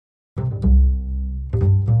You're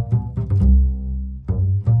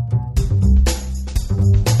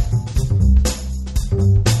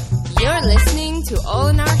listening to All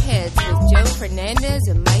in Our Heads with Joe Fernandez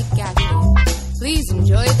and Mike Gaffney. Please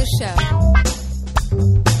enjoy the show.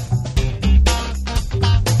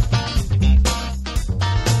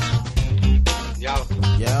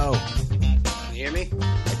 Yo. Can you hear me?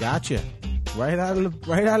 I got you. Right out of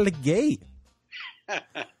the gate.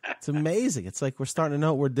 It's amazing. It's like we're starting to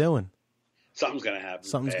know what we're doing. Something's going to happen.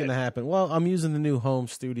 Something's going to happen. Well, I'm using the new home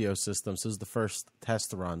studio system. So this is the first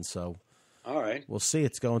test run. So all right. We'll see.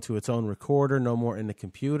 It's going to its own recorder, no more in the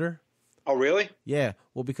computer. Oh, really? Yeah.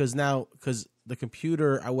 Well, because the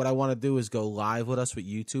computer, what I want to do is go live with us with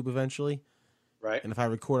YouTube eventually. Right. And if I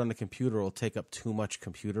record on the computer, it'll take up too much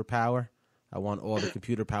computer power. I want all the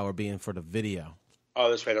computer power being for the video.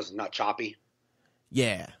 Oh, this way it's not choppy?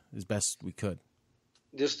 Yeah, as best we could.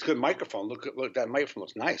 This is a good microphone. Look, that microphone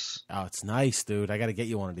looks nice. Oh, it's nice, dude. I got to get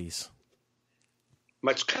you one of these.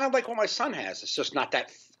 It's kind of like what my son has. It's just not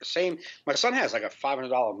that same. My son has like a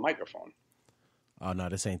 $500 microphone. Oh, no,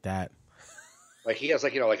 this ain't that. Like he has I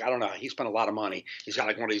don't know. He spent a lot of money. He's got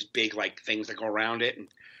like one of these big like things that go around it and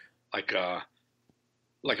like a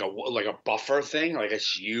buffer thing. Like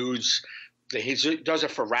it's huge. He does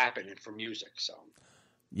it for rapping and for music. So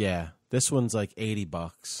yeah, this one's like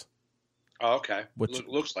 $80. Oh, okay. Which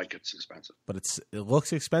looks like it's expensive. But it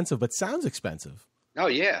looks expensive, but sounds expensive. Oh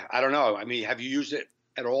yeah, I don't know. I mean, have you used it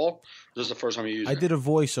at all? This is the first time you used it. I did a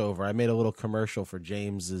voiceover. I made a little commercial for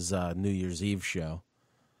James's New Year's Eve show.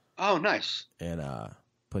 Oh, nice. And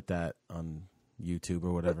put that on YouTube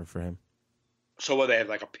or whatever for him. So what, they had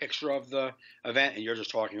like a picture of the event and you're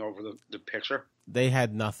just talking over the picture? They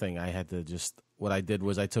had nothing. I had to what I did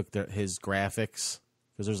was I took his graphics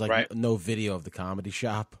because there's like no video of the comedy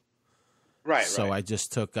shop. Right. So I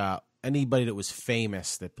just took anybody that was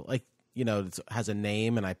famous that has a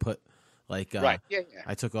name, and I put like I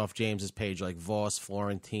took off James's page like Voss,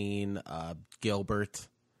 Florentine, Gilbert,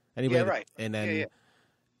 anybody. Yeah, right. And then,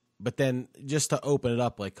 but then just to open it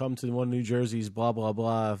up, like come to one of New Jersey's blah blah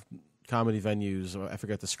blah comedy venues. Or I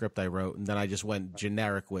forget the script I wrote, and then I just went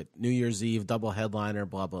generic with New Year's Eve double headliner,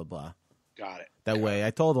 blah blah blah. Got it. That way, I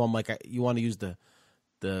told him, I'm like, you want to use the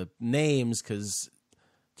names because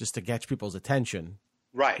just to catch people's attention.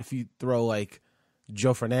 Right. If you throw like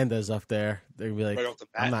Joe Fernandez up there, they're gonna be like, right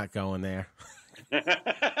I'm not going there.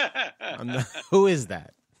 Who is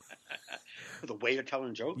that? The waiter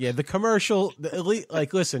telling jokes? Yeah, the commercial, the elite,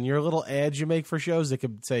 like, listen, your little ads you make for shows, they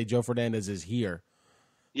could say Joe Fernandez is here.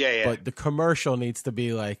 Yeah. But the commercial needs to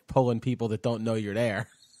be like pulling people that don't know you're there.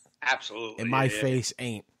 Absolutely. And my face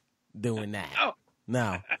ain't doing that. Oh.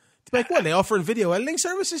 No. It's like, what, they offering video editing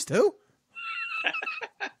services too?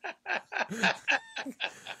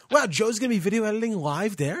 Wow, Joe's going to be video editing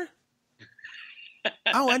live there?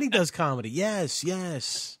 Oh, and he does comedy. Yes.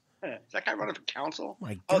 Is that guy running for council?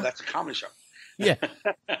 My God. Oh, that's a comedy show. Yeah.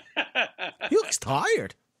 He looks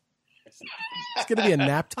tired. It's going to be a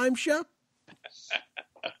nap time show?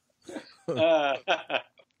 Jesus,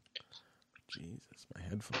 my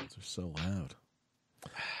headphones are so loud.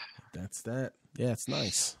 That's that. Yeah, it's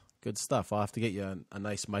nice. Good stuff. I'll have to get you a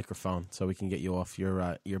nice microphone so we can get you off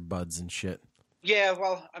your earbuds and shit. Yeah,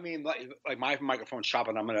 well, I mean, like my microphone's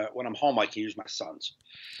shopping. When I'm home, I can use my son's.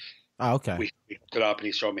 Oh, okay. We hooked it up, and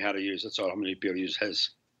he showed me how to use it, so I'm going to be able to use his.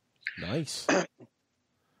 Nice.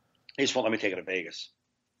 He just won't let me take it to Vegas.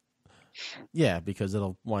 Yeah, because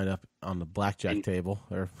it'll wind up on the blackjack table.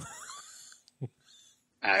 Or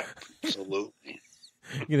absolutely.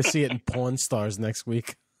 You're going to see it in Pawn Stars next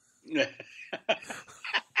week. You're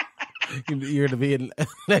going to be in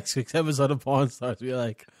next week's episode of Pawn Stars. Be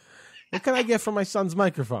like, what can I get for my son's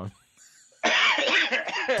microphone?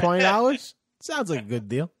 $20? Sounds like a good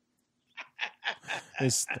deal.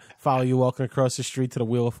 Just follow you walking across the street to the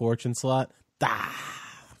Wheel of Fortune slot.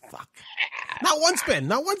 Fuck. Not one spin.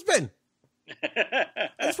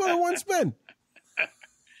 That's for one spin.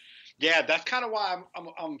 Yeah, that's kind of why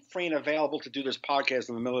I'm free and available to do this podcast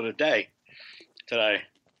in the middle of the day today.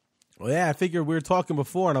 Well, yeah, I figured we were talking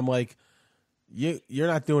before, and I'm like, you're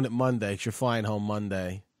not doing it Monday because you're flying home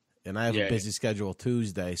Monday, and I have a busy schedule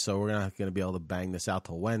Tuesday, so we're not going to be able to bang this out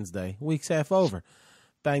till Wednesday. Week's half over.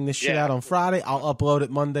 Bang this shit out on Friday. I'll upload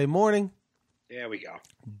it Monday morning. There we go.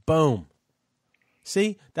 Boom.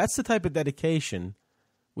 See, that's the type of dedication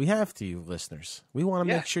we have to you listeners. We want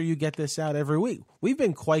to make sure you get this out every week. We've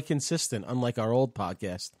been quite consistent, unlike our old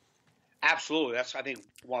podcast. Absolutely. That's, I think,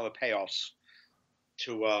 one of the payoffs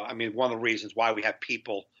to, one of the reasons why we have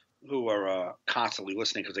people who are constantly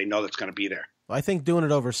listening because they know that's going to be there. Well, I think doing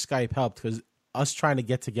it over Skype helped because us trying to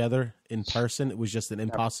get together in person, it was just an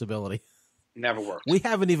impossibility. Never worked. We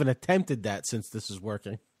haven't even attempted that since this is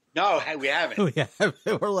working. No, we haven't.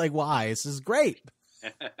 We're like, why? This is great.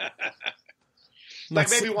 Like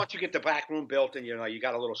maybe once you get the back room built and you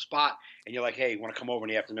got a little spot and you're like, hey, you want to come over in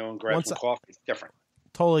the afternoon, grab some coffee? It's different.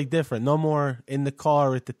 Totally different. No more in the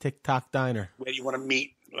car at the TikTok diner. Where you want to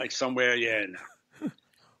meet, like somewhere, no.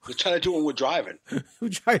 We're trying to do it when we're driving. We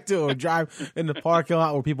try to do it. We drive in the parking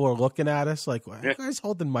lot where people are looking at us like, are you guys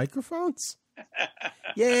holding microphones?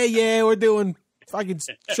 Yeah, we're doing fucking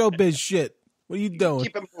showbiz shit. What are you doing?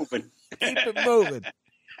 Keep it moving. Keep it moving.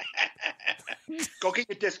 Go get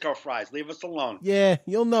your disco fries. Leave us alone. Yeah,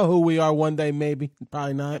 you'll know who we are one day, maybe.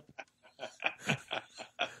 Probably not.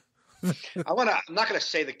 I'm not going to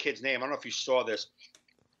say the kid's name. I don't know if you saw this.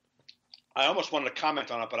 I almost wanted to comment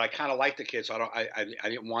on it, but I kind of like the kid, so I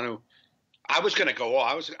didn't want to. I was going to go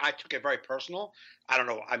off. I took it very personal. I don't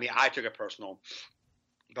know. I mean, I took it personal,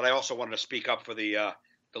 but I also wanted to speak up for the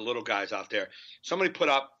little guys out there. Somebody put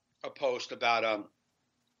up a post about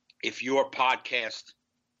if your podcast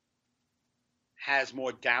has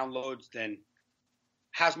more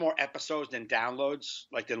episodes than downloads,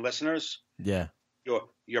 like than listeners. Yeah.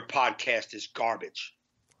 Your podcast is garbage.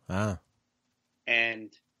 And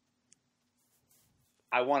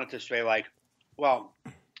I wanted to say, like, well,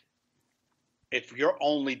 if you're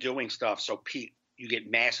only doing stuff so you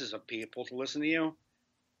get masses of people to listen to you,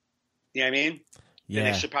 you know what I mean? Yeah. And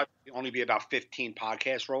there should probably only be about 15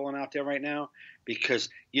 podcasts rolling out there right now, because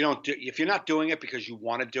if you're not doing it because you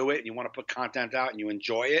want to do it and you want to put content out and you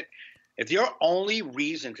enjoy it, if your only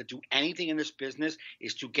reason to do anything in this business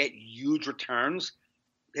is to get huge returns,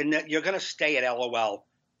 then you're going to stay at LOL,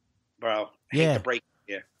 bro. I hate to break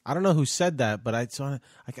it here. I don't know who said that, but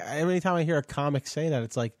every time I hear a comic say that,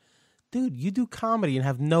 it's like, dude, you do comedy and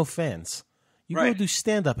have no fans. You go do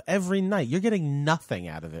stand-up every night. You're getting nothing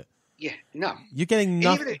out of it. Yeah, no. You're getting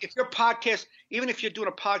nothing. Even if you're doing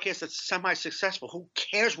a podcast that's semi-successful, who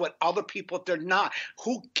cares what other people, if they're not?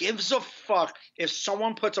 Who gives a fuck if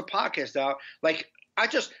someone puts a podcast out? Like,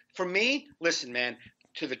 for me, listen, man,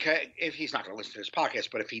 if he's not going to listen to this podcast,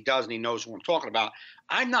 but if he does and he knows who I'm talking about,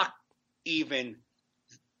 I'm not even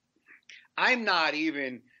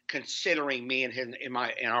considering me and him in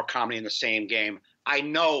our comedy in the same game. I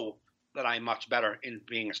know that I'm much better in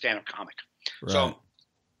being a stand-up comic. Right. So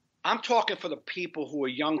I'm talking for the people who are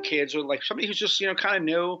young kids or like somebody who's just, kind of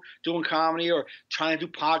new doing comedy or trying to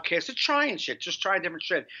do podcasts. They're trying shit, just trying different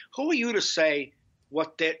shit. Who are you to say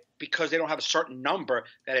because they don't have a certain number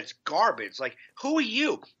that it's garbage? Like, who are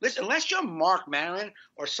you? Listen, unless you're Mark Maron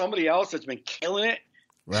or somebody else that's been killing it,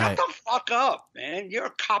 shut the fuck up, man. You're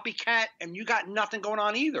a copycat and you got nothing going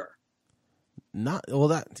on either.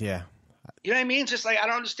 Yeah. You know what I mean? It's just like, I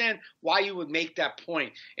don't understand why you would make that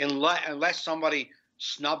point unless somebody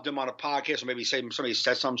snubbed him on a podcast or maybe somebody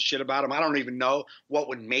said some shit about him. I don't even know what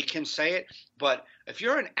would make him say it. But if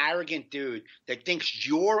you're an arrogant dude that thinks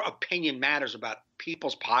your opinion matters about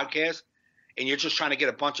people's podcasts and you're just trying to get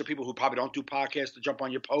a bunch of people who probably don't do podcasts to jump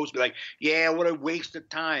on your post, be like, yeah, what a waste of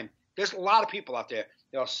time. There's a lot of people out there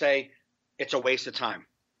that'll say it's a waste of time.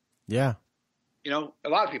 Yeah. A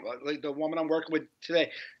lot of people. Like the woman I'm working with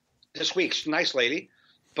this week, she's a nice lady,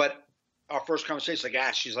 but our first conversation,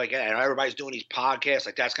 she's like, everybody's doing these podcasts.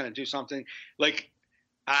 Like, that's going to do something. Like,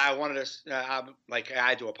 I wanted to,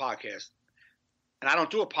 I do a podcast. And I don't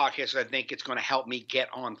do a podcast because I think it's going to help me get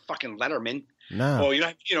on fucking Letterman. No.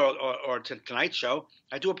 Or Tonight Show.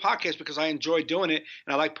 I do a podcast because I enjoy doing it,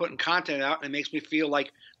 and I like putting content out, and it makes me feel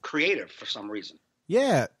like creative for some reason.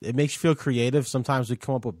 Yeah, it makes you feel creative. Sometimes we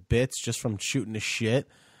come up with bits just from shooting the shit.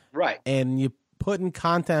 Right. And you putting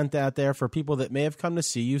content out there for people that may have come to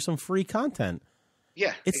see you, some free content.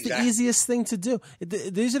 Yeah, it's the easiest thing to do.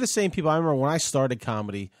 These are the same people. I remember when I started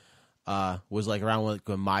comedy, was like around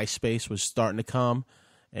when MySpace was starting to come,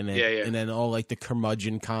 and then and then all like the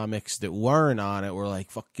curmudgeon comics that weren't on it were like,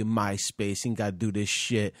 "Fucking MySpace, you gotta do this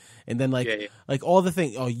shit," and then like all the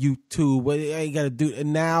things, YouTube, what you gotta do,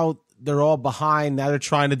 and now they're all behind. Now they're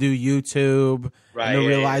trying to do YouTube, and they're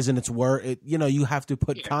realizing it's work. You have to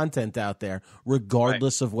put content out there,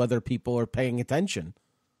 regardless of whether people are paying attention.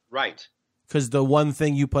 Right. Because the one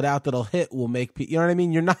thing you put out that'll hit will make people. You know what I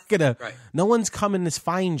mean? You're not gonna. Right. No one's coming to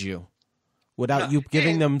find you without you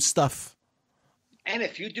giving them stuff. And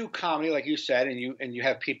if you do comedy, like you said, and you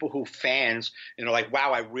have people who fans, like,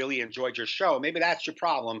 wow, I really enjoyed your show. Maybe that's your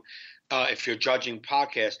problem. if you're judging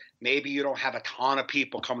podcasts, maybe you don't have a ton of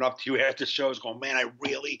people coming up to you after shows going, man, I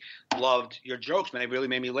really loved your jokes, man. It really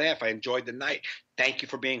made me laugh. I enjoyed the night. Thank you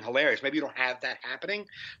for being hilarious. Maybe you don't have that happening,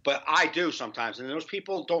 but I do sometimes. And those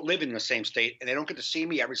people don't live in the same state, and they don't get to see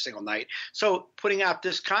me every single night. So putting out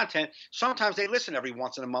this content, sometimes they listen every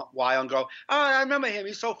once in a while and go, oh, I remember him.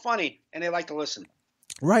 He's so funny. And they like to listen.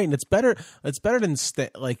 Right. And it's better than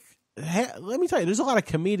let me tell you, there's a lot of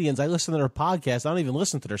comedians. I listen to their podcasts. I don't even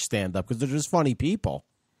listen to their stand-up because they're just funny people.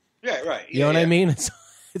 Yeah, right. You know what I mean? It's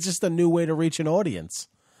just a new way to reach an audience.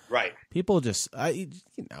 Right. People just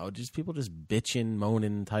people just bitching,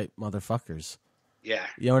 moaning type motherfuckers. Yeah.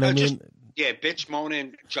 You know what I mean? Bitch,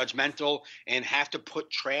 moaning, judgmental, and have to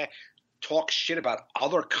talk shit about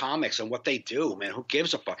other comics and what they do, man. Who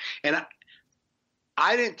gives a fuck? And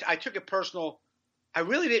I took it personal. I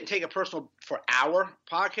really didn't take it personal for our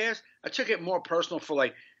podcast. I took it more personal for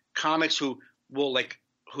like comics who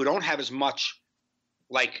don't have as much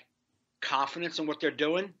like confidence in what they're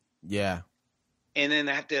doing. Yeah. And then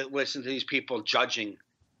they have to listen to these people judging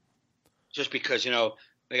just because, they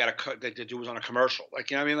got the dude was on a commercial.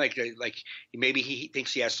 Like, you know what I mean? Like maybe he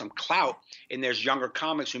thinks he has some clout, and there's younger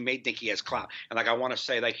comics who may think he has clout. And like I want to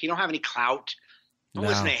say, like, he don't have any clout. Don't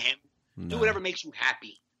listen to him. No. Do whatever makes you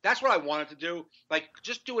happy. That's what I wanted to do. Like,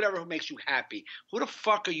 just do whatever makes you happy. Who the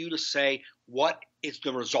fuck are you to say what is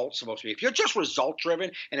the result supposed to be? If you're just result driven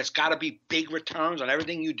and it's got to be big returns on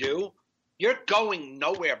everything you do, you're going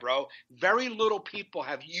nowhere, bro. Very little people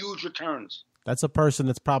have huge returns. That's a person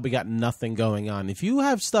that's probably got nothing going on. If you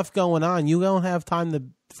have stuff going on, you don't have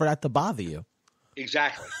time for that to bother you.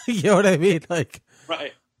 Exactly. You know what I mean? Like,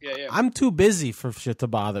 right. Yeah. I'm too busy for shit to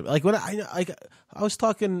bother me. Like when I was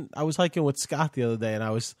hiking with Scott the other day, and I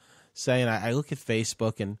was saying I look at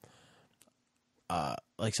Facebook and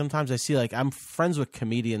like sometimes I see like I'm friends with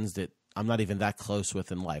comedians that I'm not even that close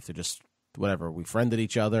with in life. They're just whatever. We friended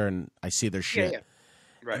each other, and I see their shit. Yeah.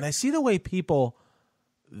 Right. And I see the way people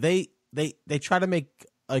they try to make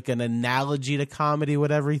like an analogy to comedy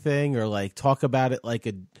with everything, or like talk about it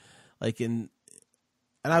and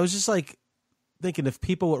I was just like thinking if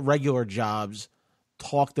people with regular jobs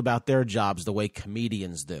talked about their jobs the way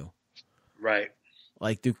comedians do. Right.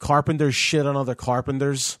 Like, do carpenters shit on other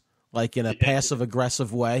carpenters, like in a passive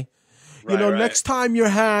aggressive way? Right, next time you're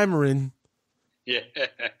hammering. Yeah.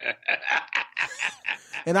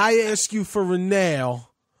 And I ask you for a nail,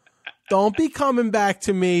 don't be coming back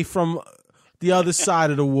to me from the other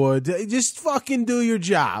side of the wood. Just fucking do your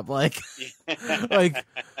job. Like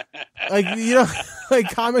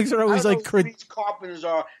comics are always like these carpenters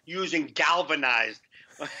are using galvanized.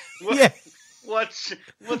 Yeah. What's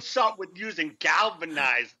up with using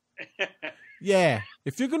galvanized? Yeah.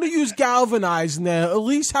 If you're gonna use galvanized now, at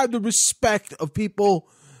least have the respect of people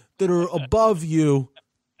that are above you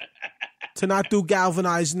to not do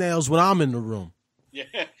galvanized nails when I'm in the room. Yeah.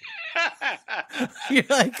 You're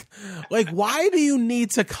like, why do you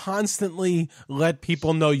need to constantly let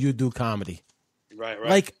people know you do comedy? Right.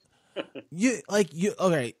 Like,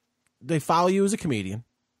 okay, they follow you as a comedian.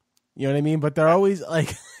 You know what I mean? But they're always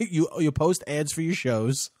like, you post ads for your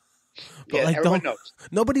shows. But everyone knows.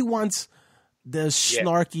 Nobody wants the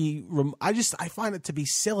snarky. I find it to be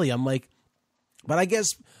silly. I'm like, but I guess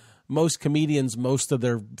most comedians, most of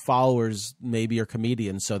their followers maybe are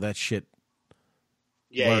comedians, so that shit.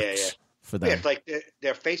 Works for them. Yeah, it's like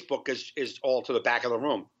their Facebook is all to the back of the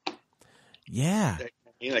room. Yeah.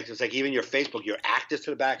 It's like even your Facebook, your act is to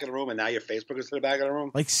the back of the room, and now your Facebook is to the back of the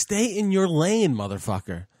room. Like, stay in your lane,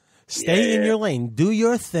 motherfucker. Stay in your lane. Do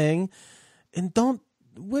your thing, and don't.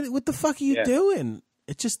 What the fuck are you doing?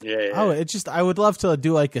 It just. I would love to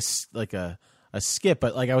do like a skit,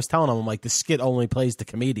 but like I was telling them, I'm like, the skit only plays to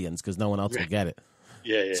comedians because no one else will get it.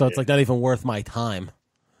 So it's like not even worth my time.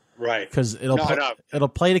 Right. Because it'll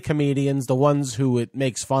play to comedians. The ones who it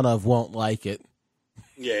makes fun of won't like it.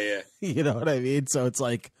 Yeah. You know what I mean? So it's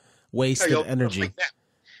like wasted energy. Like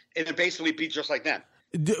and it basically be just like that.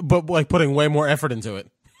 But like putting way more effort into it.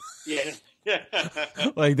 Yeah.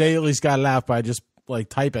 Like they at least got a laugh by just like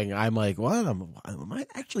typing. I'm like, what? Am I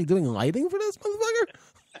actually doing lighting for this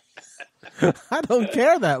motherfucker? I don't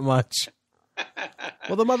care that much.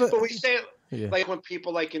 Well, But we say like when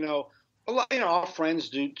people like a lot, our friends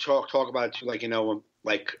do talk about it too, like, when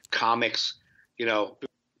like comics,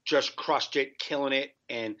 just crushed it, killing it,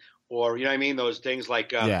 or you know what I mean, those things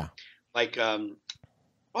like all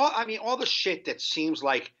the shit that seems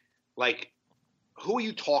like who are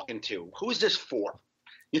you talking to? Who is this for?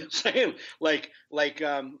 You know what I'm saying?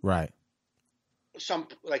 Right. Some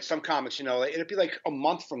comics, it'd be like a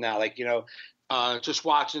month from now, like, just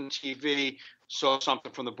watching TV, saw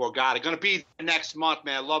something from the Borgata. Going to be next month,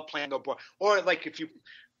 man. I love playing the Borgata. Or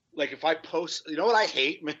if I post, you know what I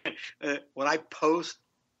hate, man? When I post,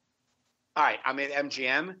 all right, I'm at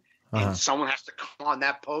MGM, and someone has to come on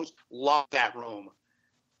that post. Love that room.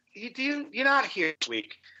 You're not here this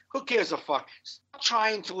week. Who gives a fuck? Stop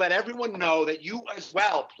trying to let everyone know that you as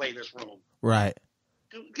well play this room. Right.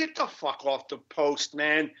 Dude, get the fuck off the post,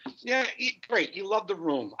 man. Yeah, great. You love the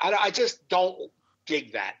room. I just don't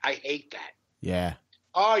dig that. I hate that. Yeah.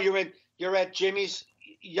 Oh, you're at Jimmy's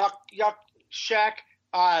yuck shack.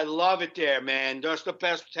 I love it there, man. That's the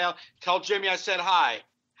best. Tell Jimmy I said hi.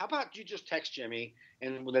 How about you just text Jimmy,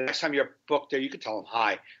 and the next time you're booked there, you can tell him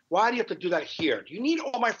hi. Why do you have to do that here? Do you need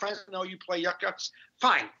all my friends to know you play yucks?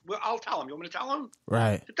 Fine. Well, I'll tell him. You want me to tell him?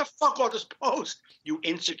 Right. Get the fuck off this post, you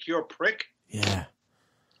insecure prick. Yeah.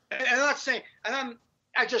 And I'm not saying,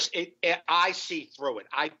 I see through it.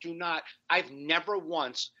 I've never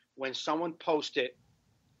once, when someone posted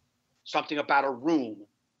something about a room,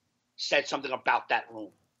 said something about that room.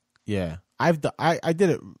 Yeah. I did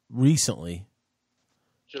it recently.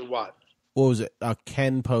 So what? What was it?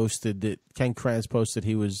 Ken Kranz posted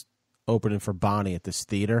he was opening for Bonnie at this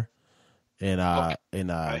theater in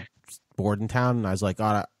Bordentown, and I was like,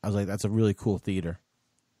 that's a really cool theater.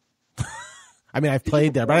 I mean, I've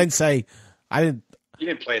played there, but I didn't say I didn't. You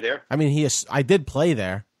didn't play there. I mean, I did play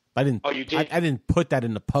there. But I didn't. Oh, you did? I didn't put that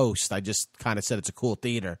in the post. I just kind of said it's a cool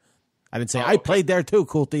theater. I didn't say I played there too.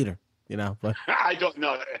 Cool theater. You know, but I don't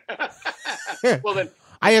know. Well, then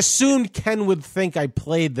I assumed Ken would think I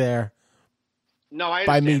played there. No, I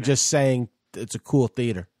by me that. Just saying it's a cool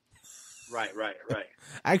theater. Right.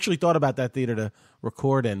 I actually thought about that theater to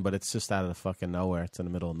record in, but it's just out of the fucking nowhere. It's in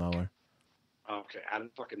the middle of nowhere. Okay, out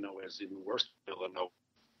of fucking nowhere is even worse. Middle of nowhere.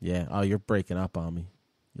 Yeah. Oh, you're breaking up on me.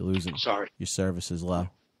 You're losing. Sorry. Your service is low.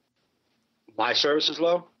 My service is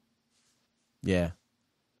low? Yeah.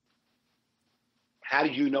 How do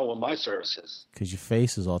you know what my service is? Because your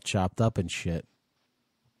face is all chopped up and shit.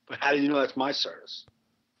 But how do you know that's my service?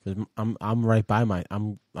 Because I'm right by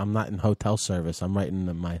I'm not in hotel service. I'm right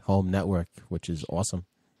in my home network, which is awesome.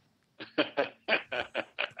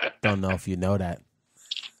 Don't know if you know that.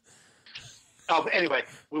 Oh, but anyway,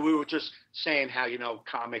 we were just saying how,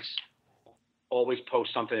 comics always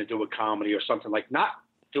post something to do with comedy or something like, not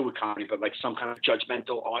do with comedy, but like some kind of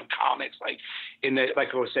judgmental on comics. Like like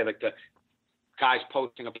I was saying, like the guys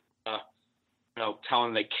posting about,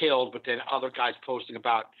 telling they killed, but then other guys posting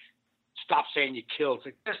about stop saying you killed.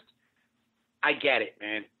 It's like, I get it,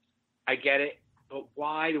 man. I get it. But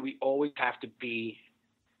why do we always have to be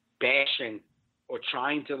bashing or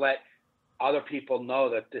trying to let other people know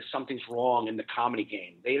that something's wrong in the comedy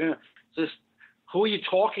game? They don't just. Who are you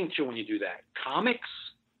talking to when you do that? Comics?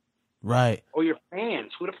 Right. Or your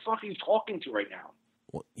fans? Who the fuck are you talking to right now?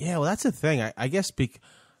 Well, yeah, that's the thing. I guess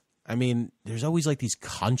there's always like these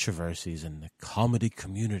controversies in the comedy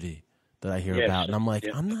community that I hear about. And I'm like,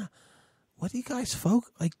 I'm not, what do you guys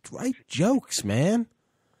write jokes, man.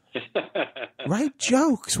 Write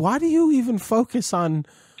jokes. Why do you even focus on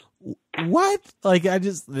what? Like,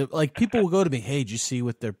 people will go to me, hey, did you see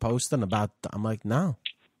what they're posting about? I'm like, no.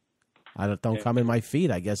 I don't come in my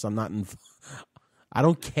feed. I guess I'm not I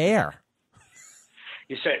don't care.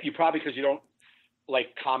 You said you probably because you don't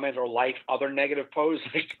comment or like other negative posts.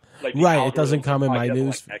 like right, it doesn't come in my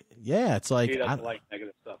news. Yeah, it's like he doesn't like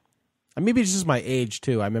negative stuff. Maybe it's just my age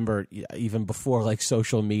too. I remember even before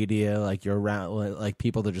social media, you're around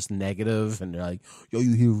people that are just negative and they're like, "Yo,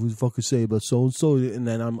 you hear what the fuck I say about so and so?" And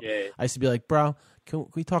then I used to be like, "Bro, can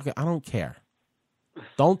we talk? I don't care.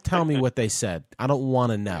 Don't tell me what they said. I don't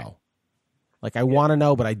want to know." I want to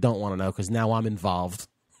know, but I don't want to know because now I'm involved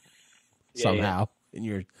somehow in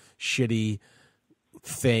your shitty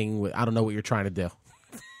thing. I don't know what you're trying to do.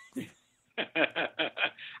 I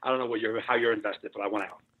don't know how you're invested, but I want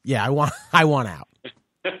out. Yeah, I want out.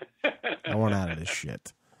 I want out of this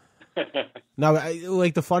shit. No,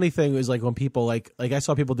 the funny thing is when people I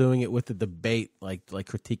saw people doing it with the debate,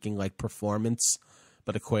 critiquing performance,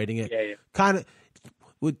 but equating it kind of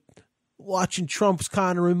with. Watching Trump's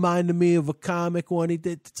kind of reminded me of a comic when he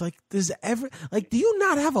did. It's do you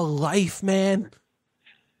not have a life, man?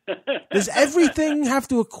 Does everything have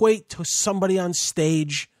to equate to somebody on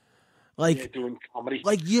stage? Doing comedy.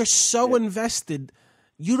 You're so invested,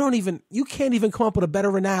 you can't even come up with a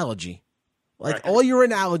better analogy. All your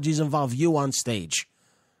analogies involve you on stage.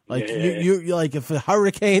 You're if a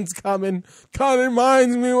hurricane's coming, kind of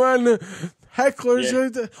reminds me when the hecklers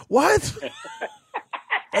are what?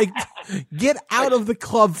 Like, get out of the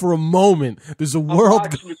club for a moment. There's a world. I'm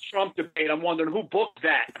watching the Trump debate. I'm wondering who booked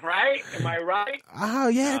that, right? Am I right? Oh,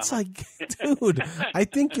 yeah. It's like, dude, I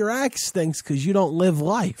think your act stinks because you don't live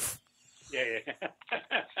life. Yeah.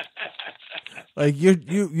 Like,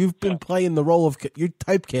 you've been playing the role of, you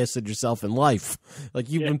typecasted yourself in life. Like,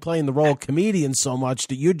 you've been playing the role of comedian so much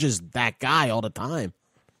that you're just that guy all the time.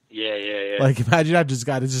 Yeah. Like, imagine that just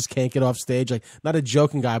guy that just can't get off stage. Like, not a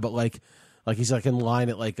joking guy, but like he's like in line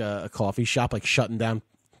at like a coffee shop, like shutting down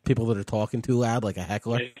people that are talking too loud, like a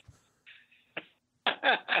heckler. Yeah,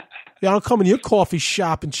 I don't come in your coffee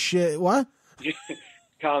shop and shit. What?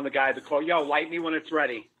 Telling the guy at the call, yo, light me when it's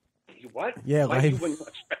ready. What? Yeah, light me when it's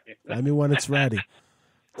ready. Light me when it's ready.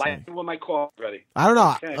 Light me when my coffee's ready. I don't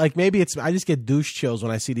know. Okay. Like, maybe it's, I just get douche chills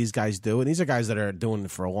when I see these guys do it. And these are guys that are doing it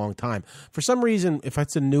for a long time. For some reason, if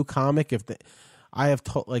it's a new comic, I have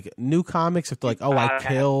like new comics, if they're like, oh, I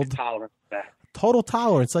killed. Total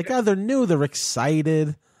tolerance. Like, they're new. They're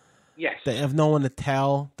excited. Yes. They have no one to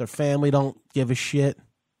tell. Their family don't give a shit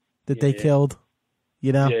that they killed.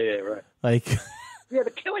 You know? Yeah, right. Like. Yeah,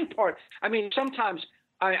 the killing part. I mean, sometimes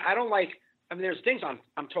I don't like. I mean, there's things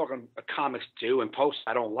I'm talking comics do and posts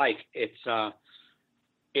I don't like. It's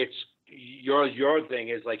your thing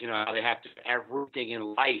is like, you know, they have to, everything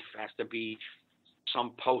in life has to be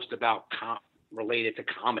some post about related to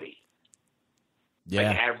comedy. Yeah.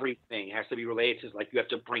 Like everything has to be related to, like, you have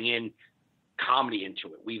to bring in comedy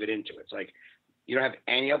into it, weave it into it. It's like, you don't have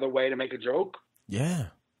any other way to make a joke. Yeah.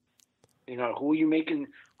 You know, who are you making?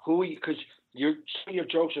 Because some of your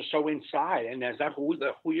jokes are so inside, and is that who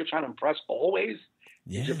you're trying to impress always?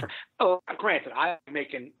 Yeah. Granted, I'm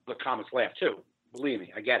making the comics laugh too. Believe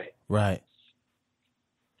me, I get it. Right.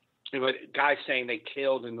 You know, guys saying they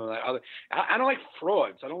killed and the other. I don't like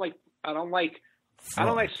frauds. I don't like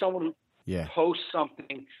someone who posts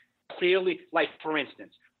something clearly. Like, for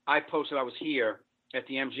instance, I posted I was here at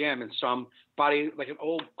the MGM, and somebody, like an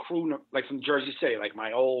old crew, like from Jersey City, like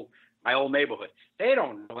my old neighborhood. They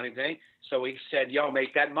don't know anything. So he said, yo,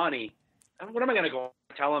 make that money. And what am I going to go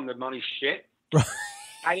tell them the money's shit?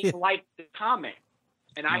 I didn't like the comment.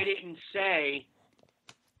 And I didn't say,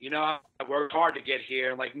 you know, I worked hard to get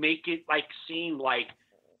here, and like make it like seem like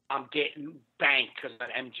I'm getting banked because of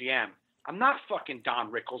MGM. I'm not fucking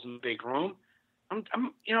Don Rickles in the big room.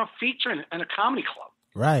 I'm you know, featuring in a comedy club.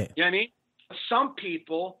 Right. You know what I mean? Some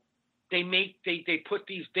people, they put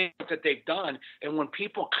these things that they've done, and when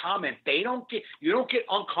people comment, you don't get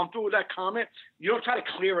uncomfortable with that comment. You don't try to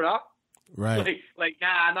clear it up. Right. Like,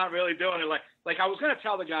 nah, I'm not really doing it. Like I was gonna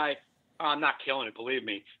tell the guy, oh, I'm not killing it, believe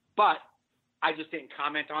me, but I just didn't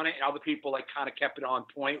comment on it, and other people like kind of kept it on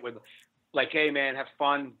point with, like, hey man, have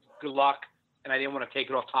fun, good luck, and I didn't want to take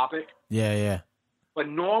it off topic. Yeah. But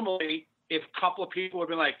normally, if a couple of people would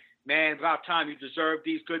be like, man, about time, you deserve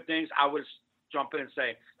these good things, I would jump in and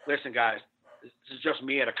say, listen, guys, this is just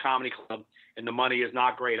me at a comedy club, and the money is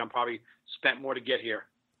not great. I'm probably spent more to get here.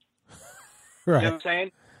 Right. You know what I'm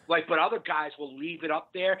saying? Like, but other guys will leave it up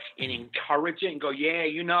there and encourage it and go, yeah,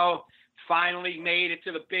 you know, finally made it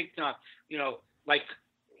to the big time. You know, like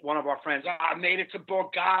one of our friends, I made it to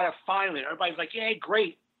Borgata finally. And everybody's like, yeah,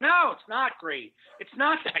 great. No, it's not great. It's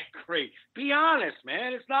not that great. Be honest,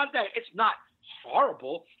 man. It's not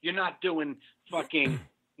horrible. You're not doing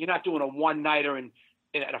a one-nighter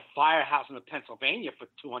at a firehouse in Pennsylvania for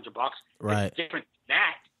 $200. Right. It's different than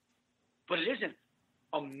that. But it isn't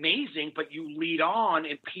amazing, but you lead on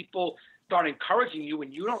and people start encouraging you,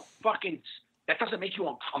 and you don't that doesn't make you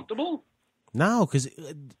uncomfortable? No, because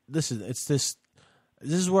this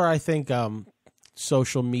is where I think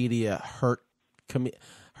social media hurt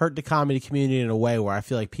the comedy community in a way where I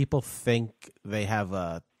feel like people think they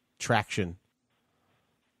have traction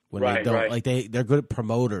when they don't. Right. Like they're good at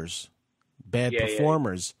promoters, bad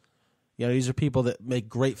performers. Yeah. You know, these are people that make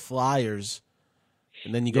great flyers,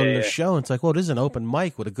 and then you go to the show and it's like, well, this is an open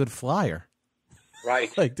mic with a good flyer.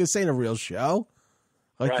 Right. Like, this ain't a real show.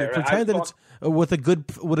 Like, you pretend that it's with a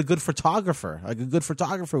good photographer. Like, a good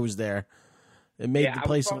photographer was there. It made the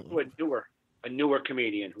place. I was talking to a newer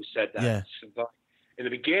comedian who said that. Yeah. In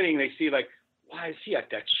the beginning, they see, like, why is he at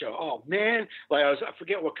that show? Oh man, like I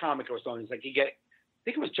forget what comic I was on. He's like, I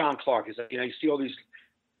think it was John Clark. He's like, you know, you see all these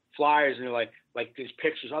flyers and you're like these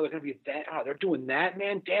pictures. Oh, they're gonna be at that. Oh, they're doing that,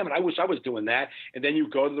 man. Damn it, I wish I was doing that. And then you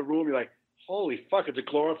go to the room, you're like, holy fuck, it's a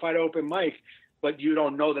glorified open mic. But you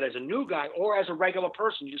don't know that as a new guy or as a regular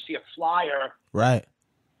person. You see a flyer. Right.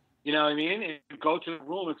 You know what I mean? And you go to the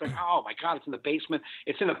room, it's like, oh my God, it's in the basement.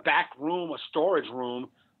 It's in the back room, a storage room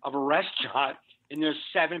of a restaurant, and there's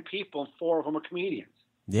 7 people, and 4 of them are comedians.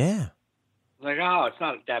 Yeah. Like, oh, it's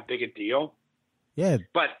not that big a deal. Yeah.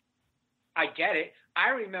 But I get it. I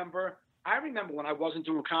remember when I wasn't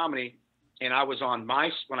doing comedy, and I was on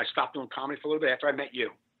when I stopped doing comedy for a little bit after I met you,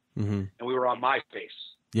 and we were on MySpace.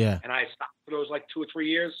 Yeah. And I stopped for those like 2 or 3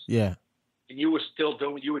 years. Yeah. And you were still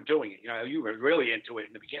doing it. You know, you were really into it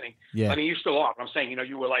in the beginning. Yeah. I mean, you still are. I'm saying, you know,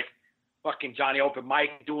 you were like fucking Johnny Open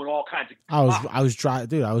Mic, doing all kinds of. I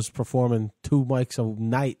was performing 2 mics a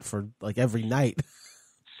night for like every night.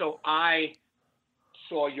 So I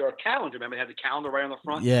saw your calendar. Remember, it had the calendar right on the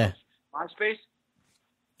front. Yeah. Of MySpace.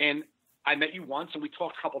 And I met you once, and we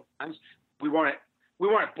talked a couple times. We weren't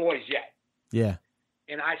boys yet. Yeah.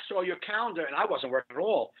 And I saw your calendar, and I wasn't working at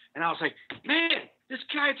all. And I was like, man, this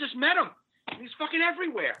guy, I just met him. He's fucking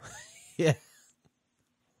everywhere. Yeah.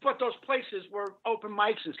 But those places were open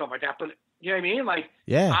mics and stuff like that. But you know what I mean? Like,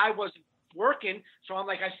 yeah. I wasn't working. So I'm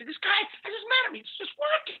like, I said, this guy, I just met him. He's just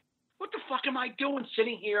working. What the fuck am I doing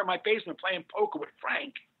sitting here in my basement playing poker with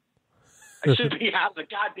Frank? I should be out of the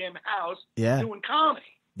goddamn house doing comedy.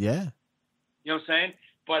 Yeah. You know what I'm saying?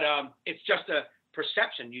 But it's just a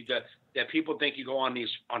perception. That people think you go on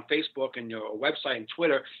Facebook and your website and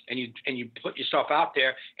Twitter and you put yourself out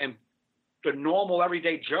there, and the normal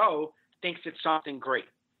everyday Joe thinks it's something great.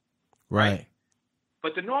 Right.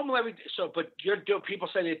 But the normal people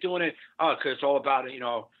say they're doing it because it's all about, you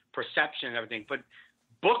know, perception and everything. But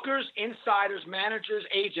bookers, insiders, managers,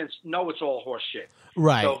 agents know it's all horse shit.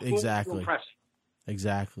 Right. So exactly.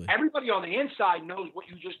 Exactly. Everybody on the inside knows what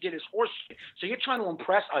you just did is horse shit. So you're trying to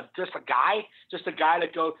impress just a guy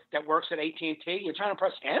that works at AT&T. You're trying to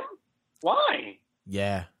impress him? Why?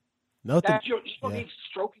 Yeah. That's your ego needs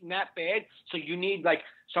stroking that bad. So you need like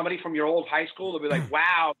somebody from your old high school to be like,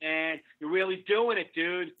 "Wow, man, you're really doing it,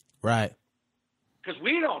 dude." Right. Because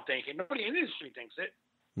we don't think it. Nobody in the industry thinks it.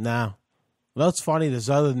 No. Well, it's funny. This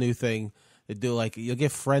other new thing. They do, like, you'll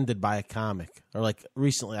get friended by a comic, or like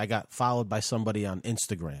recently I got followed by somebody on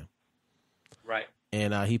Instagram, right?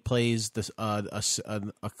 And he plays this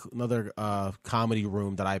another comedy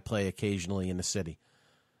room that I play occasionally in the city.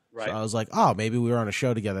 Right. So I was like, oh, maybe we were on a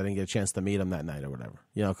show together. I didn't get a chance to meet him that night or whatever,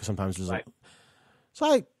 you know, because sometimes there's like. So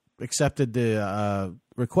I accepted the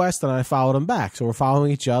request and I followed him back. So we're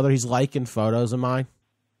following each other. He's liking photos of mine,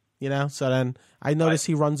 you know. So then I noticed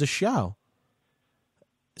he runs a show.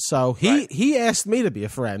 So he asked me to be a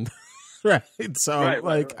friend, right? So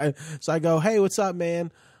I go, hey, what's up,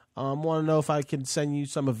 man? Want to know if I can send you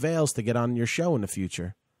some avails to get on your show in the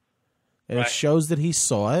future. And it shows that he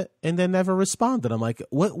saw it and then never responded. I'm like,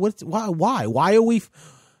 why are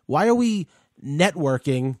we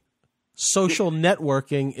networking, social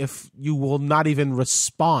networking if you will not even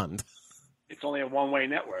respond? It's only a one-way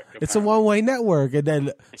network. Apparently. It's a one-way network. And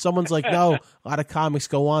then someone's like, no, a lot of comics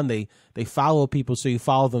go on. They follow people, so you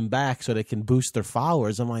follow them back so they can boost their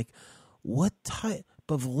followers. I'm like, what type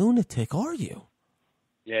of lunatic are you?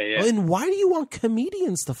 Yeah. And why do you want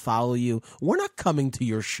comedians to follow you? We're not coming to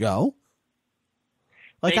your show.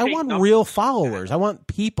 Like, I want real followers. I want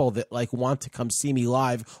people that, like, want to come see me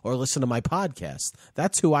live or listen to my podcast.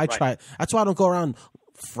 That's who I try. That's why I don't go around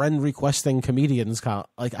friend requesting comedians.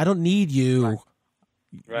 Like, I don't need you.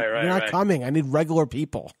 You're not coming. I need regular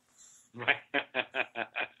people. Right.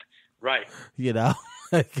 Right. You know?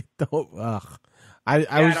 Like,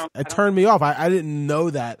 it turned me off. I didn't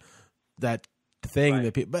know that thing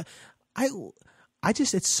that people, but I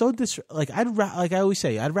just, it's so like I always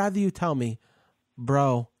say, I'd rather you tell me,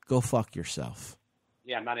 bro, go fuck yourself.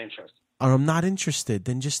 Yeah, I'm not interested. Or I'm not interested.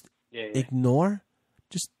 Then just ignore.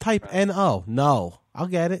 Just type N-O. No. I'll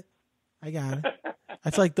get it. I got it.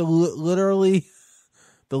 That's like literally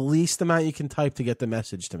the least amount you can type to get the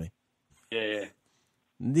message to me. Yeah.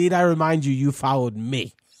 Need I remind you, you followed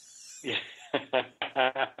me. Yeah.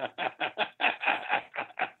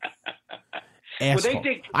 Asshole.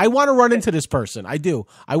 Well, I want to run into this person. I do.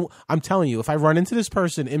 I'm telling you, if I run into this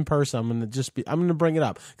person in person, I'm going to bring it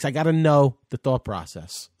up because I got to know the thought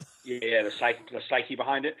process. Yeah, the psyche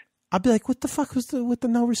behind it. I'll be like, what the fuck was with the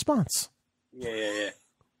no response? Yeah.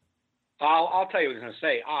 I'll tell you what I was going to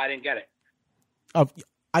say. I didn't get it.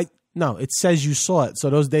 No, it says you saw it, so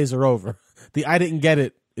those days are over. The I didn't get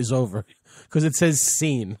it is over because it says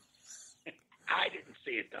seen. I didn't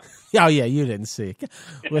see it though. Oh yeah, you didn't see it.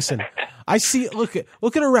 Listen, I see. Look at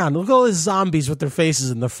around. Look at all the zombies with their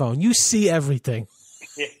faces in their phone. You see everything.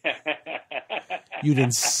 You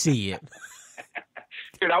didn't see it.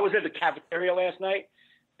 Dude, I was at the cafeteria last night,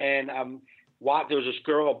 and there was this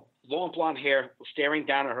girl, long blonde hair, staring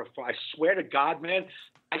down at her phone. I swear to God, man,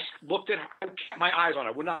 I looked at her, kept my eyes on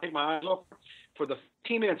her. I would not take my eyes off her. For the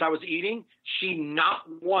 15 minutes I was eating, she not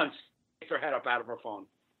once picked her head up out of her phone.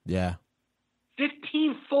 Yeah.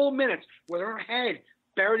 15 full minutes with her head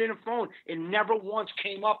buried in a phone. It never once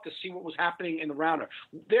came up to see what was happening around her.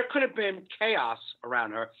 There could have been chaos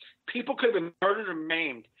around her. People could have been murdered or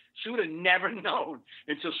maimed. She would have never known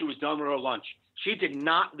until she was done with her lunch. She did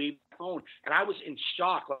not leave the phone, and I was in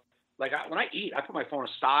shock. When I eat, I put my phone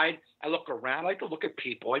aside. I look around. I like to look at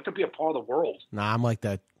people. I like to be a part of the world. Nah, I'm like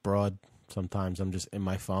that broad. Sometimes I'm just in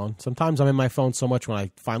my phone. Sometimes I'm in my phone so much when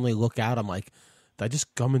I finally look out, I'm like, did I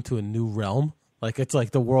just come into a new realm? Like, it's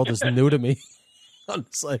like the world is new to me. I'm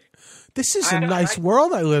just like, this is a nice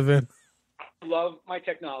world I live in. I love my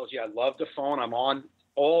technology. I love the phone. I'm on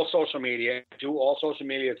all social media. I do all social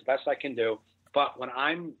media. It's the best I can do. But when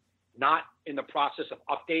I'm not in the process of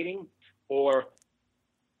updating or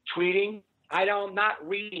tweeting, I'm not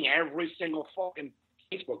reading every single fucking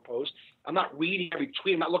Facebook post. I'm not reading every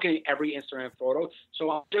tweet. I'm not looking at every Instagram photo.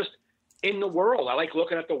 So I'm just in the world. I like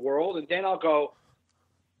looking at the world, and then I'll go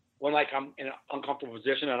when I'm in an uncomfortable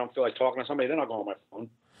position. I don't feel like talking to somebody. Then I'll go on my phone.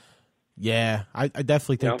 Yeah, I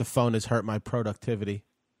definitely think the phone has hurt my productivity.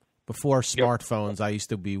 Before smartphones, I used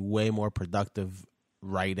to be way more productive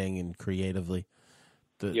writing and creatively.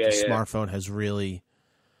 The smartphone has really.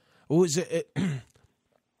 What was it?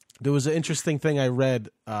 There was an interesting thing I read.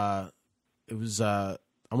 It was I'm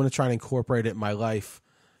going to try and incorporate it in my life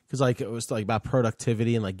because it was about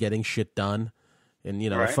productivity and getting shit done. And,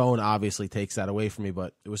 the phone obviously takes that away from me,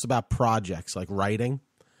 but it was about projects like writing.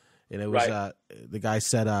 And it was the guy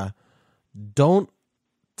said, don't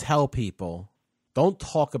tell people, don't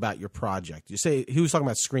talk about your project. He was talking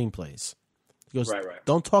about screenplays. He goes,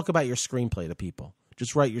 don't talk about your screenplay to people.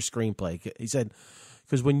 Just write your screenplay. He said,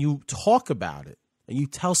 because when you talk about it and you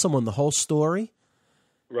tell someone the whole story,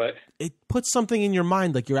 it puts something in your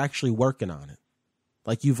mind like you're actually working on it.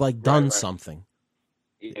 Like you've done something.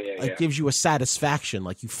 It gives you a satisfaction,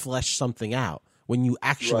 like you fleshed something out when you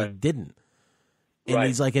actually didn't. And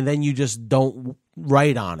he's like, and then you just don't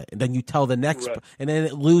write on it. And then you tell the next, and then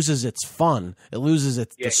it loses its fun. It loses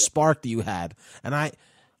the spark that you had. And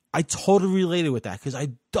I totally related with that because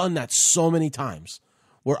I've done that so many times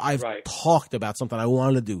where I've talked about something I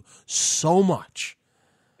wanted to do so much.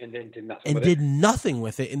 And then did nothing. And did nothing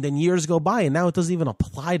with it. And then years go by and now it doesn't even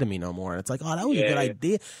apply to me no more. And it's like, oh, that was a good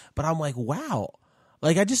idea. But I'm like, wow.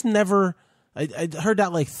 I just never, I heard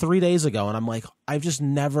that 3 days ago, and I'm like, I've just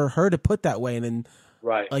never heard it put that way. And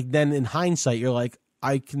then, then in hindsight, you're like,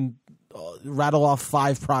 I can rattle off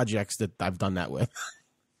 5 projects that I've done that with.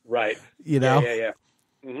 You know? Yeah.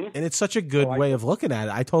 Mm-hmm. And it's such a good way of looking at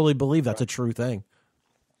it. I totally believe that's a true thing.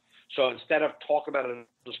 So instead of talk about it,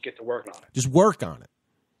 just get to work on it. Just work on it.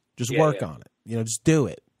 Just work on it. Just do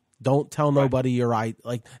it. Don't tell nobody your it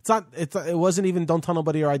wasn't even don't tell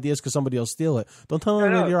nobody your ideas because somebody will steal it. Don't tell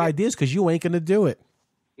nobody your ideas because you ain't going to do it.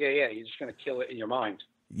 Yeah, you're just going to kill it in your mind.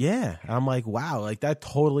 Yeah, and I'm like, wow, that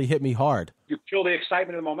totally hit me hard. You kill the excitement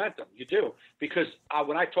and the momentum. You do. Because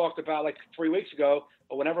when I talked about 3 weeks ago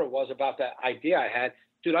or whenever it was about that idea I had,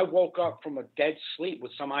 dude, I woke up from a dead sleep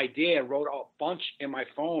with some idea and wrote a bunch in my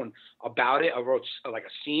phone about it. I wrote a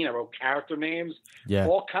scene. I wrote character names,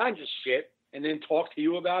 all kinds of shit. And then talk to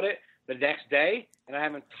you about it the next day, and I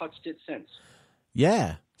haven't touched it since.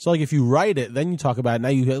 Yeah. So, if you write it, then you talk about it, now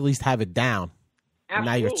you at least have it down. Absolutely. And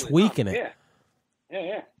now you're tweaking it.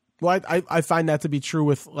 Yeah. Well, I find that to be true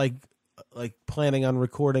with, planning on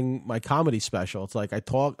recording my comedy special. It's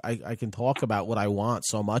I can talk about what I want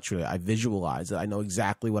so much with it. I visualize it. I know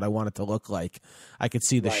exactly what I want it to look like. I could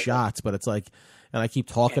see the shots, but it's and I keep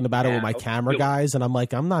talking about it with my camera guys, and I'm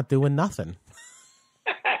like, I'm not doing nothing.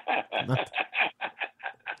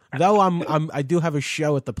 Though I do have a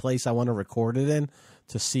show at the place I want to record it in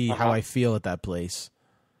to see how I feel at that place,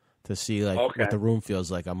 to see what the room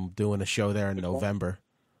feels like. I'm doing a show there in November.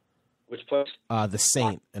 Which place? The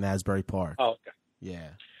Saint in Asbury Park. Oh, okay. Yeah.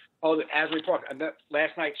 Oh, the Asbury Park. And that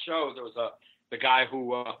last night's show, there was the guy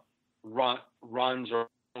who runs or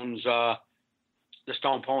owns the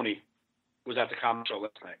Stone Pony was at the comedy show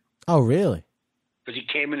last night. Oh, really? Because he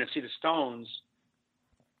came in to see the Stones,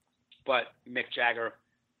 but Mick Jagger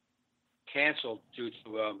canceled due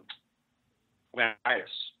to laryngitis.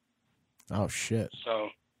 Oh shit! So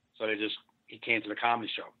he came to the comedy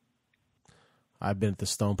show. I've been at the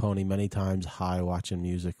Stone Pony many times, high watching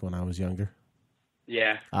music when I was younger.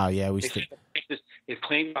 Yeah. Oh yeah, It's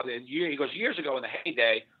clean. He goes years ago in the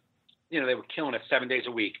heyday, they were killing it 7 days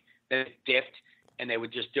a week. Then it dipped, and they were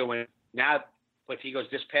just doing now. But he goes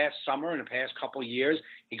this past summer, in the past couple of years,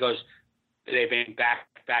 he goes they've been back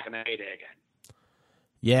in the heyday again.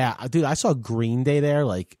 Yeah, dude, I saw Green Day there,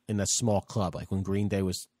 in a small club, when Green Day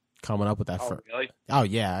was coming up with that. Oh, really? Oh,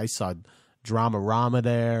 yeah, I saw Drama Rama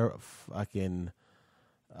there, fucking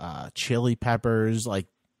Chili Peppers,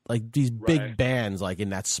 like these big bands, like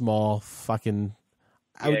in that small fucking.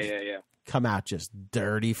 Come out just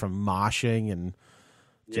dirty from moshing and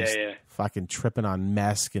just fucking tripping on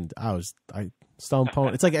mesc, and Stone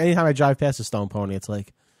Pony. It's like anytime I drive past a Stone Pony, it's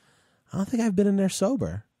like I don't think I've been in there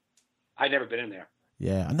sober. I've never been in there.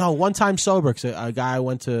 Yeah, no, one time sober because a guy I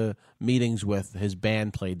went to meetings with, his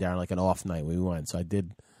band played there like an off night when we went, so I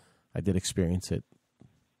did experience it.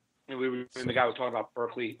 And the guy was talking about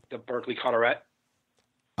the Berkeley Carteret.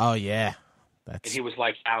 Oh yeah, and he was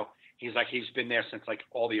like how he's been there since like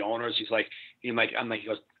all the owners. He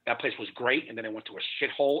goes, that place was great, and then it went to a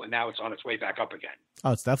shithole, and now it's on its way back up again.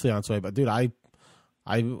 Oh, it's definitely on its way. But dude, I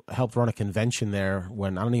helped run a convention there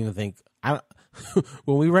when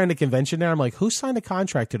when we ran a convention there, I'm like, who signed a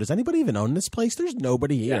contract to? Does anybody even own this place? There's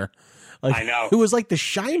nobody here. Yeah. Like, I know. It was like The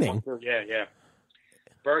Shining. Yeah.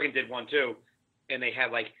 Bergen did one too, and they had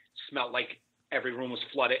smelled like every room was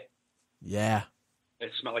flooded. Yeah. It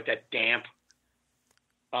smelled like that damp.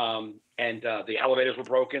 And the elevators were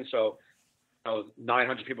broken, so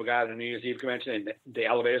 900 people got at a New Year's Eve convention, and the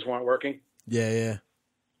elevators weren't working. Yeah.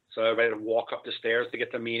 So everybody had to walk up the stairs to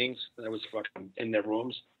get to meetings, and it was fucking in their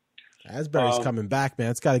rooms. Asbury's coming back, man.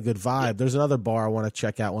 It's got a good vibe. Yeah. There's another bar I want to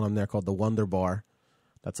check out when I'm there called the Wonder Bar.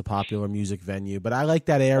 That's a popular music venue, but I like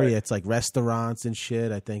that area. Right. It's like restaurants and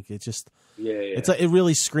shit. I think it's just It's it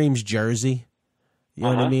really screams Jersey. You know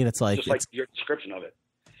what I mean? It's like just like your description of it.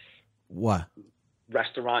 What?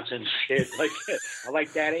 Restaurants and shit. I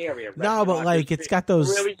like that area. No, but it's got those.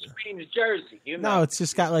 Really screams Jersey. No, it's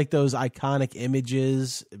just got like those iconic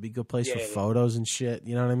images. It'd be a good place for photos and shit.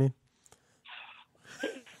 You know what I mean?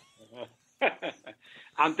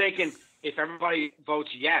 I'm thinking if everybody votes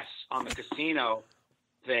yes on the casino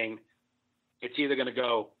thing, it's either going to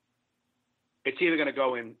go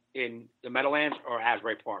in the Meadowlands or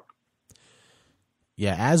Asbury Park.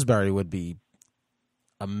 Yeah, Asbury would be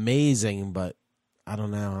amazing, but I don't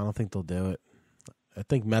know. I don't think they'll do it. I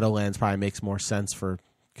think Meadowlands probably makes more sense for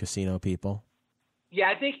casino people. Yeah,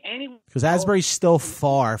 I think because Asbury's still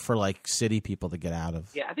far for city people to get out of.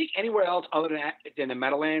 Yeah, I think anywhere else other than the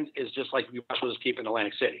Meadowlands is just like we was keeping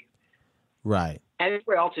Atlantic City. Right.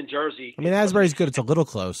 Anywhere else in Jersey. I mean, Asbury's good. It's a little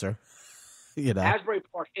closer. Asbury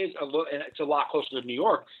Park is it's a lot closer to New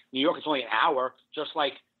York. New York is only an hour. Just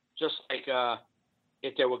like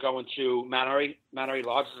if they were going to Mannery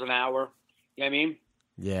Lodge is an hour. You know what I mean?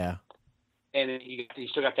 Yeah. And you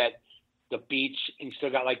still got the beach, and you still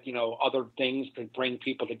got other things to bring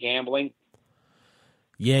people to gambling.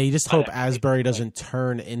 Yeah, you just hope Asbury doesn't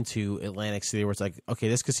turn into Atlantic City, where it's like, okay,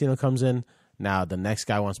 this casino comes in, now the next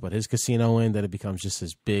guy wants to put his casino in, then it becomes just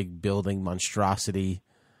this big building monstrosity,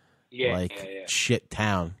 shit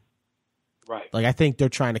town. Right. I think they're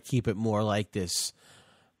trying to keep it more like this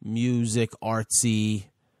music, artsy.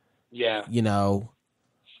 Yeah.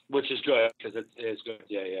 Which is good because it is good.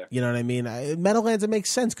 Yeah. You know what I mean? Meadowlands, it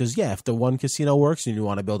makes sense because if the one casino works and you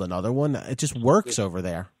want to build another one, it just works over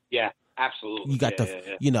there. Yeah, absolutely. You got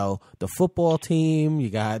the football team. You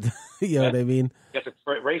got you know what I mean? You got the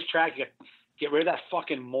racetrack. You get rid of that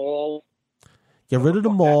fucking mall. Get rid of the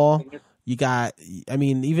mall. You got. I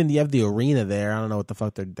mean, even you have the arena there. I don't know what the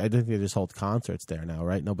fuck they're. I think they just hold concerts there now,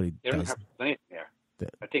 right? Nobody. They don't have anything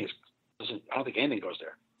there. I don't think anything goes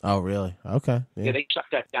there. Oh, really? Okay. Yeah, they shut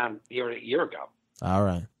that down a year ago. All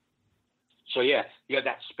right. So, yeah, you got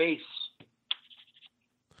that space.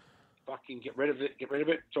 Fucking get rid of it.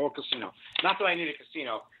 It's all casino. Not that I need a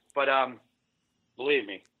casino, but believe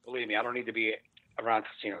me, I don't need to be around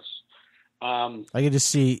casinos. I could just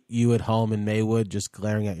see you at home in Maywood just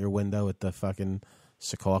glaring at your window at the fucking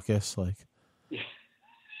Secaucus,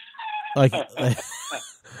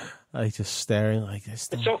 just staring like this.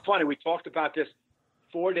 It's so funny. We talked about this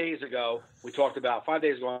 4 days ago. 5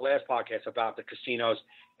 days ago on the last podcast about the casinos.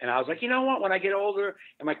 And I was like, you know what? When I get older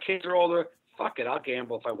and my kids are older, fuck it. I'll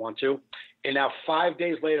gamble if I want to. And now 5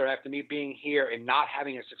 days later, after me being here and not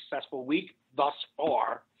having a successful week thus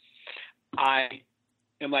far, I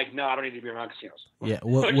am like, no, I don't need to be around casinos. Yeah.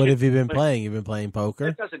 What have you been playing? You've been playing poker?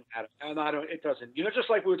 It doesn't matter. It doesn't. Just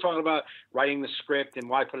like we were talking about writing the script and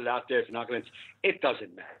why put it out there if you're not going to. It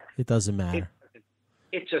doesn't matter. It doesn't matter.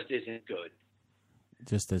 It just isn't good. It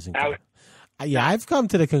just isn't good. I've come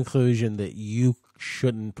to the conclusion that you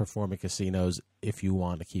shouldn't perform at casinos if you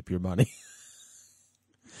want to keep your money.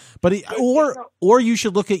 But or you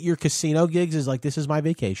should look at your casino gigs as this is my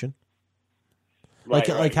vacation.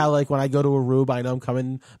 Right. How when I go to Aruba, I know I'm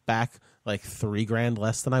coming back $3,000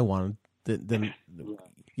 less than I wanted.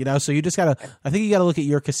 So you just gotta. I think you gotta look at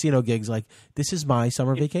your casino gigs this is my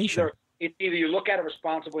summer vacation. Either you look at it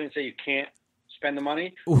responsibly and say you can't spend the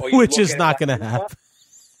money, which is not going to happen.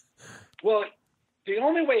 Well, The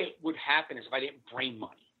only way it would happen is if I didn't bring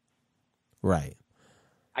money. Right.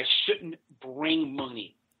 I shouldn't bring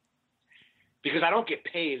money because I don't get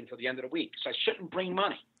paid until the end of the week. So I shouldn't bring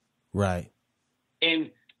money. Right.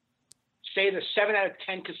 And say the 7 out of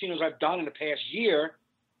 10 casinos I've done in the past year,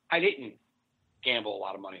 I didn't gamble a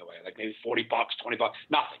lot of money away, like maybe $40, $20, nothing. You know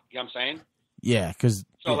what I'm saying? Yeah, because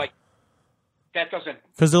like that doesn't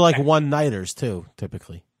they're like one-nighters too,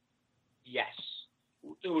 typically. Yes,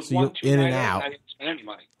 it was so 1, 2 in nights. and out. I didn't spend any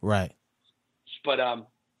money. Right. But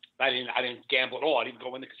I didn't gamble at all. I didn't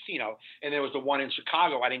go in the casino. And there was the one in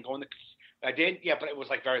Chicago. I didn't go in the. I did, yeah, but it was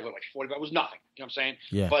like very little, like 40. But it was nothing. You know what I'm saying?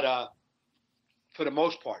 Yeah. But for the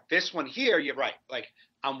most part, this one here, you're right. Like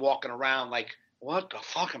I'm walking around like, what the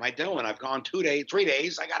fuck am I doing? I've gone 2 days, 3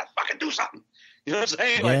 days. I gotta fucking do something. You know what I'm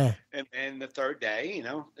saying? Yeah. Like, and the third day, you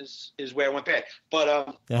know, is where it went bad.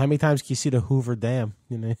 But yeah, how many times can you see the Hoover Dam?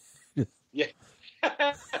 You know. Yeah.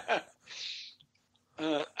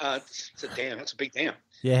 It's a dam. That's a big dam.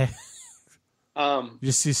 Yeah.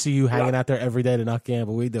 Just to see you hanging out there every day to not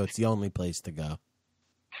gamble. We do. It's the only place to go.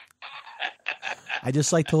 I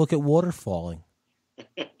just like to look at water falling.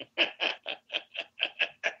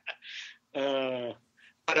 But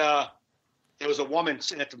there was a woman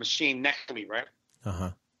sitting at the machine next to me, right?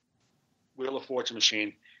 Uh-huh. Wheel of Fortune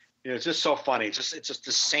machine. You know, it's just so funny. It's just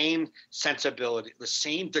the same sensibility, the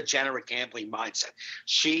same degenerate gambling mindset.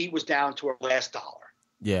 She was down to her last dollar.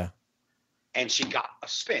 Yeah. And she got a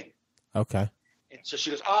spin. Okay. And so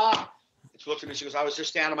she goes, And she looks at me. She goes, I was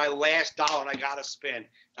just down to my last dollar and I got a spin.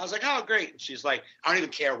 I was like, oh, great. And she's like, I don't even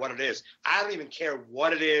care what it is. I don't even care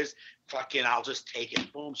what it is. Fucking, I'll just take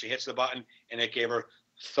it. Boom. She hits the button and it gave her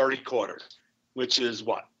 30 quarters, which is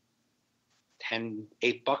what?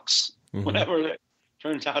 $8, whatever it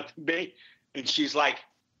turns out to be. And she's like,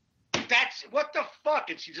 that's what the fuck?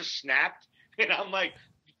 And she just snapped. And I'm like,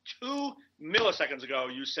 2 milliseconds ago,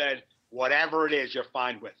 you said, whatever it is, you're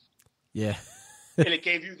fine with. Yeah. And it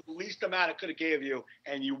gave you the least amount it could have gave you,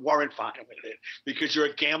 and you weren't fine with it because you're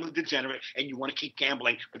a gambling degenerate and you want to keep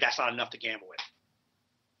gambling, but that's not enough to gamble with.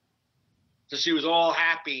 So she was all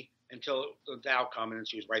happy until the outcome, and then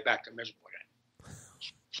she was right back to miserable again.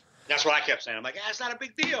 That's what I kept saying. I'm like, it's not a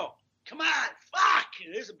big deal. Come on, fuck,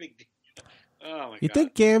 it is a big deal. Oh my God. You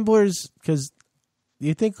think gamblers, because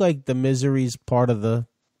you think like the misery's part of the,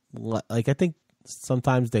 like I think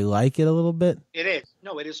sometimes they like it a little bit. It is.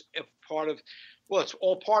 No, it is a part of. Well, it's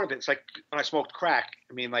all part of it. It's like when I smoked crack.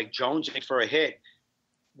 I mean, like jonesing for a hit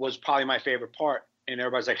was probably my favorite part. And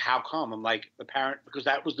everybody's like, how come? I'm like, because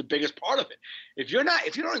that was the biggest part of it. If you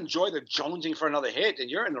don't enjoy the jonesing for another hit, then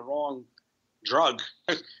you're in the wrong drug.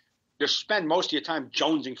 You spend most of your time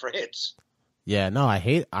jonesing for hits. Yeah, no,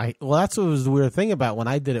 well, that's what was the weird thing about when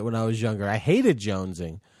I did it when I was younger. I hated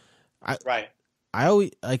jonesing. Right. I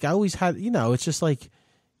always had, it's just like,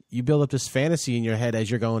 you build up this fantasy in your head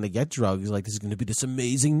as you're going to get drugs. Like, this is going to be this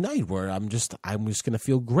amazing night where I'm just going to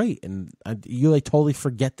feel great. And you like totally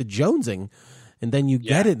forget the jonesing. And then you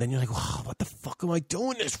get it. And then you're like, wow, what the fuck am I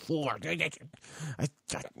doing this for? I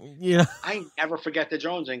never forget the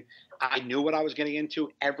jonesing. I knew what I was getting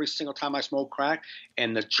into every single time I smoked crack.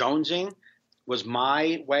 And the jonesing was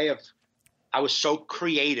my way of, I was so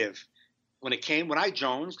creative. When I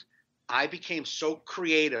jonesed, I became so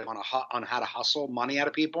creative on how to hustle money out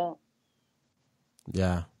of people.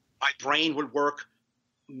 Yeah. My brain would work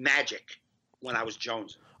magic when I was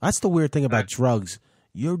jonesing. That's the weird thing about drugs.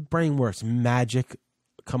 Your brain works magic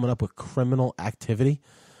coming up with criminal activity,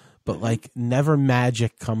 but like never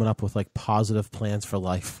magic coming up with like positive plans for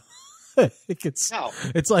life. It's like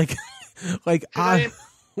I'm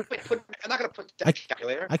not going to put that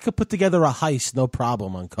calculator. I could put together a heist, no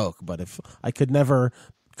problem, on coke, but if I could never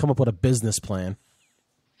come up with a business plan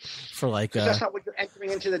for like that's not what you're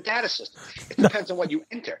entering into the data system. It depends on what you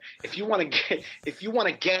enter. If you want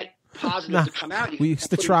to get positive to come out, we used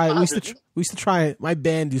to try. My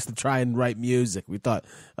band used to try and write music. We thought,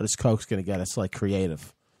 this coke's gonna get us like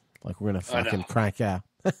creative, like we're gonna fucking crank out.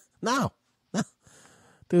 No.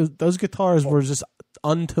 Dude, those guitars were just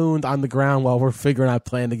untuned on the ground while we're figuring out a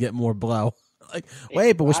plan to get more blow. Like,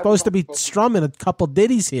 wait, but we're supposed to be strumming a couple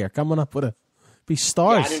ditties here, coming up with be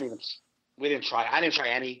stars. Yeah, we didn't try. I didn't try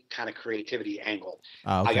any kind of creativity angle.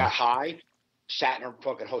 Oh, okay. I got high, sat in a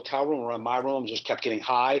fucking hotel room or in my room, just kept getting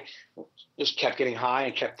high,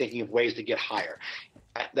 and kept thinking of ways to get higher.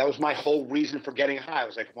 That was my whole reason for getting high. I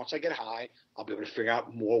was like, once I get high, I'll be able to figure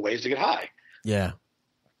out more ways to get high. Yeah.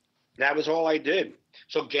 That was all I did.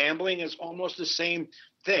 So gambling is almost the same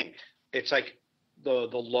thing. It's like the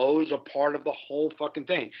lows are part of the whole fucking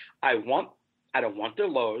thing. I don't want their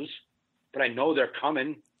lows, but I know they're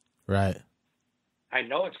coming. Right. I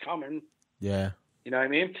know it's coming. Yeah. You know what I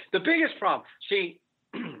mean? The biggest problem, see,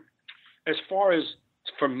 as far as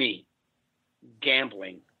for me,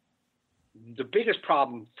 gambling, the biggest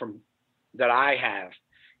problem that I have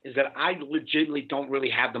is that I legitimately don't really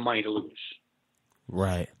have the money to lose.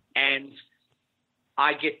 Right. And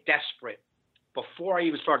I get desperate before I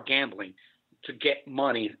even start gambling to get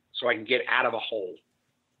money so I can get out of a hole.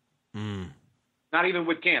 Not even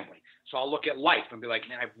with gambling. So I'll look at life and be like,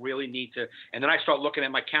 man, I really need to. And then I start looking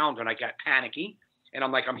at my calendar and I get panicky. And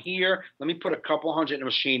I'm like, I'm here. Let me put a couple hundred in the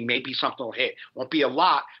machine. Maybe something will hit. Won't be a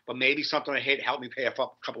lot, but maybe something will hit. Help me pay a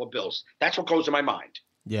couple of bills. That's what goes in my mind.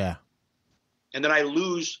 Yeah. And then I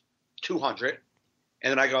lose 200.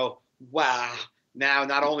 And then I go, wow. Now,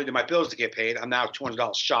 not only do my bills get paid, I'm now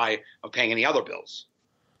 $200 shy of paying any other bills.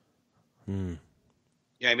 You know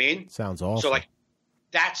what I mean? Sounds awful. So, like,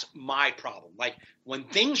 that's my problem. Like, when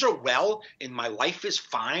things are well and my life is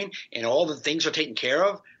fine and all the things are taken care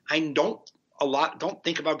of, I don't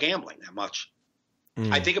think about gambling that much.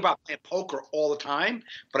 I think about playing poker all the time,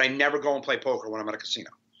 but I never go and play poker when I'm at a casino.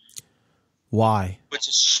 Why? Which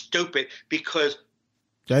is stupid because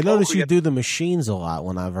I notice you do the machines a lot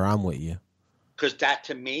whenever I'm with you. Because that,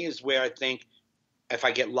 to me, is where I think if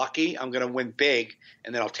I get lucky, I'm going to win big,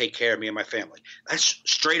 and then I'll take care of me and my family. That's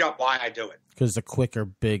straight up why I do it. Because the quicker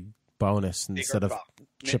big bonus instead of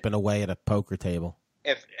chipping away at a poker table.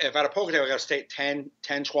 If at a poker table, I got to stay 10,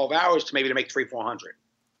 12 hours to make $300-400.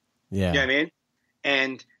 Yeah. You know what I mean?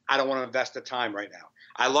 And I don't want to invest the time right now.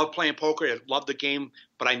 I love playing poker. I love the game,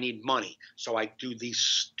 but I need money. So I do these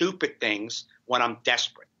stupid things when I'm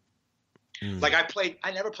desperate. Like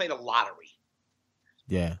I never played a lottery.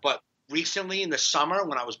 Yeah. But recently in the summer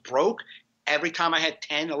when I was broke, every time I had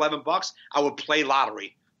 $10, $11, I would play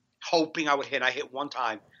lottery, hoping I would hit. I hit one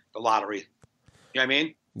time the lottery. You know what I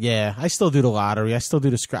mean? Yeah, I still do the lottery. I still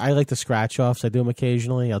do I like the scratch offs. I do them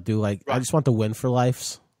occasionally. I'll do like I just want the win for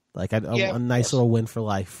life. Like a nice little win for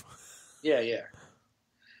life. Yeah.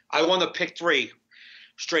 I won the pick 3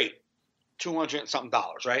 straight, $200 and something,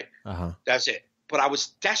 right? That's it. But I was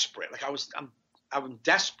desperate. Like I'm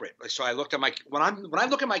desperate. Like, so I looked at when I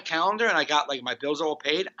look at my calendar and I got like my bills are all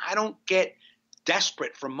paid, I don't get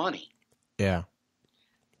desperate for money. Yeah.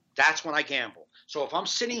 That's when I gamble. So if I'm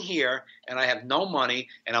sitting here and I have no money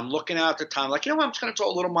and I'm looking out at the time, like, you know what, I'm just going to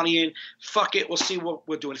throw a little money in. Fuck it. We'll see what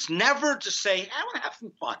we're doing. It's never to say, I want to have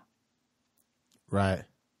some fun. Right.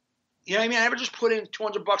 You know what I mean? I never just put in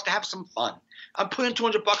 $200 to have some fun. I'm putting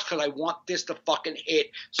 $200 because I want this to fucking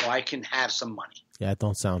hit so I can have some money. Yeah, it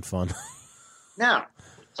don't sound fun. No.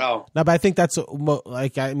 So. No, but I think that's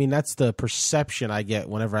that's the perception I get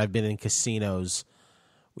whenever I've been in casinos.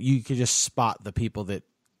 You could just spot the people that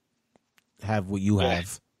have what you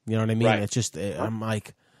have. You know what I mean? Right. It's just, I'm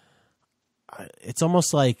like, it's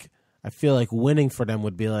almost like I feel like winning for them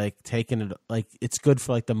would be like taking it, like it's good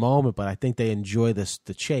for like the moment, but I think they enjoy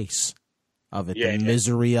the chase of it, the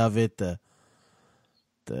misery of it, the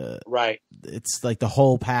right. It's like the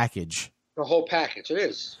whole package. The whole package. It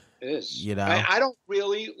is. You know, I don't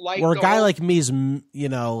really like. Or a guy like me is, you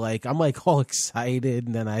know, like I'm like all excited,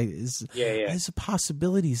 and then there's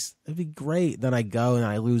possibilities. It'd be great. Then I go and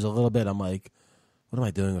I lose a little bit. I'm like, what am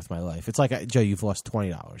I doing with my life? It's like, Joe, you've lost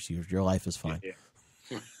 $20. Your life is fine.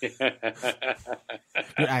 You're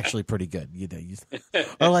actually pretty good. You know,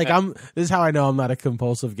 or like this is how I know I'm not a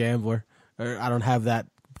compulsive gambler, or I don't have that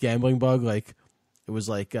gambling bug. Like it was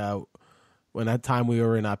like when that time we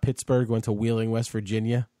were in Pittsburgh, went to Wheeling, West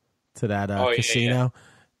Virginia, to that casino,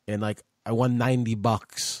 and like I won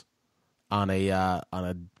 $90 on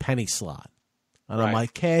a penny slot, and I'm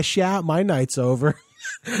like, cash out, my night's over.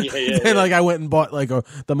 Then like I went and bought like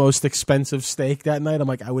the most expensive steak that night. I'm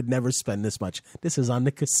like, I would never spend this much. This is on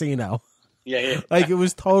the casino. Like it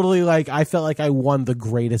was totally like I felt like I won the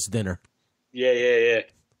greatest dinner.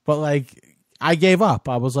 But like I gave up.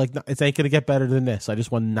 I was like, no, it ain't gonna get better than this. I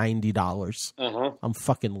just won $90. I'm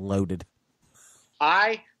fucking loaded.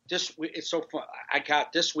 It's so fun. I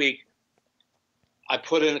got this week. I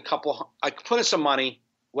put in some money,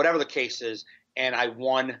 whatever the case is, and I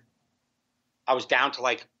won. I was down to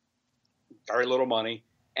like very little money,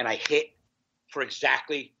 and I hit for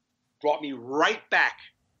brought me right back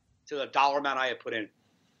to the dollar amount I had put in.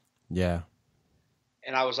 Yeah.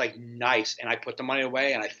 And I was like, nice. And I put the money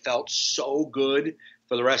away, and I felt so good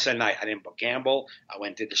for the rest of the night. I didn't gamble. I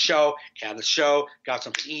went and did the show, had the show, got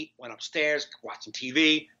something to eat, went upstairs, watched some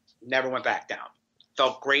TV, never went back down.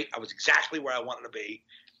 Felt great. I was exactly where I wanted to be,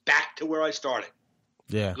 back to where I started.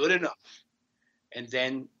 Yeah. Good enough. And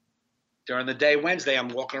then during the day, Wednesday, I'm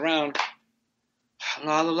walking around,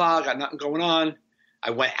 got nothing going on.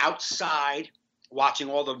 I went outside watching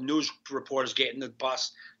all the news reporters get in the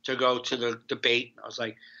bus to go to the debate. I was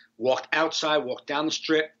like, walked outside, walked down the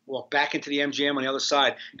strip, walked back into the MGM on the other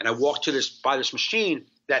side, and I walked to by this machine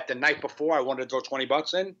that the night before I wanted to throw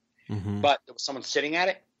 $20 in, but there was someone sitting at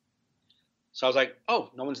it. So I was like,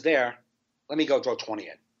 oh, no one's there. Let me go throw 20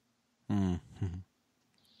 in. Mm-hmm.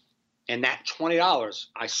 And that $20,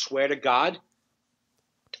 I swear to God,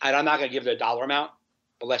 and I'm not going to give the dollar amount,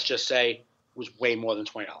 but let's just say was way more than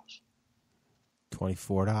 $20.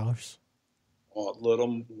 $24?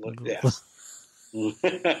 Oh, yeah.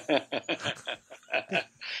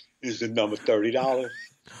 Is the number $30?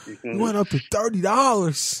 You went up to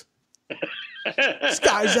 $30. This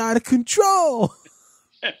guy's out of control.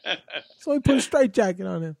 So he put a straitjacket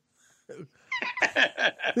on him.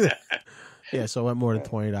 Yeah, so I went more than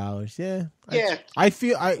 $20. Yeah. Yeah. I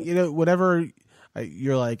feel, whenever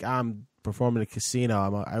you're like, I'm performing at a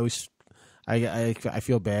casino, I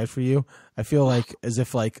feel bad for you. I feel like as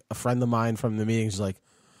if like a friend of mine from the meetings is like,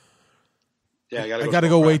 yeah, I gotta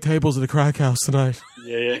go wait tables at the crack house tonight.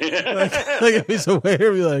 Yeah. like if he's a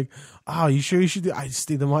waiter, be like, oh, you sure you should do? I just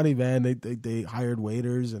need the money, man. They hired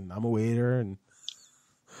waiters, and I'm a waiter, and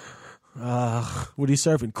what are you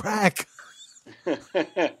serving? Crack.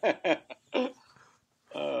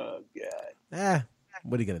 Oh God.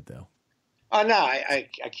 What are you gonna do? Oh no, I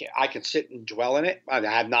can't. I can sit and dwell in it. I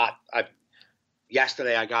have not.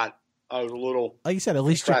 Yesterday I got a little. Like you said, at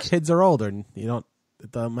least your kids are older, and you don't.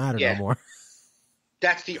 It doesn't matter no more.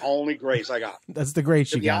 That's the only grace I got. That's the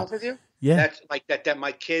grace you got. To be honest with you, yeah. That's like that. That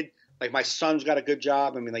my kid, like my son's got a good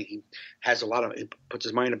job. I mean, like he has he puts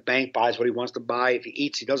his money in the bank, buys what he wants to buy. If he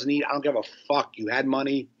eats, he doesn't eat. I don't give a fuck. You had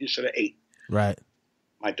money, you should have ate. Right.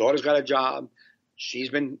 My daughter's got a job. She's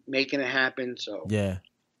been making it happen. So yeah,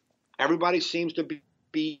 everybody seems to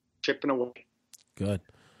be chipping away. Good.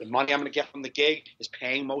 The money I'm going to get from the gig is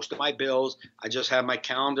paying most of my bills. I just have my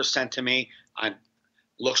calendar sent to me.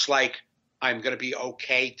 Looks like I'm going to be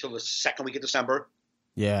okay till the second week of December.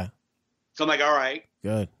 Yeah. So I'm like, all right.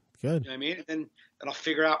 Good. You know what I mean? And then I'll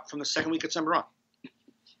figure out from the second week of December on.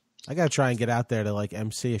 I got to try and get out there to like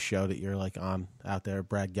MC a show that you're like on out there at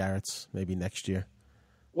Brad Garrett's maybe next year.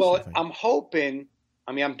 Well, I'm hoping,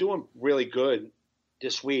 I'm doing really good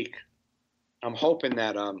this week. I'm hoping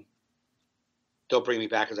that they'll bring me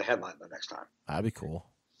back as a headliner the next time. That'd be cool.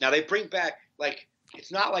 Now they bring back, like,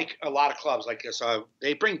 it's not like a lot of clubs like this.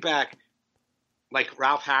 They bring back, like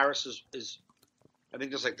Ralph Harris is I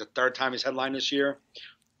think this is like the third time he's headlined this year.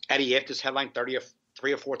 Eddie Ift has headlined 3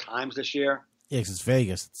 or 4 times this year. Yeah, because it's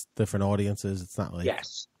Vegas. It's different audiences. It's not like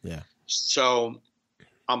yes. Yeah. So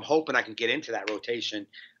I'm hoping I can get into that rotation.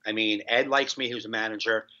 I mean, Ed likes me, who's a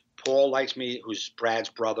manager. Paul likes me, who's Brad's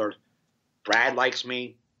brother. Brad likes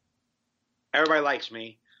me. Everybody likes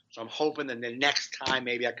me. So I'm hoping that the next time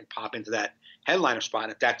maybe I can pop into that headliner spot.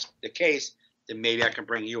 And if that's the case, then maybe I can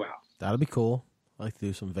bring you out. That'll be cool. I like to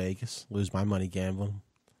do some Vegas. Lose my money gambling.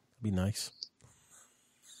 That'd be nice.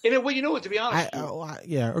 And well, you know what, to be honest.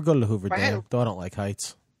 Yeah, or go to the Hoover Dam, though I don't like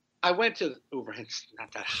heights. I went to Hoover. It's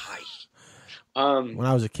not that high. When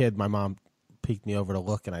I was a kid, my mom peeked me over to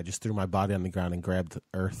look, and I just threw my body on the ground and grabbed the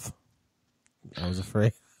earth. I was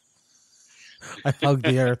afraid. I hugged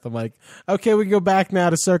the earth. I'm like, okay, we can go back now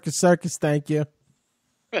to Circus. Thank you.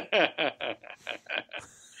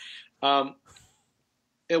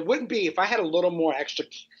 It wouldn't be if I had a little more extra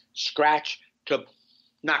scratch to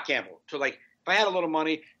not gamble. To like, if I had a little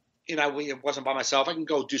money, it wasn't by myself, I can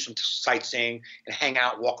go do some sightseeing and hang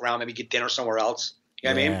out, walk around, maybe get dinner somewhere else. You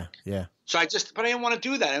know what I mean? Yeah. So but I didn't want to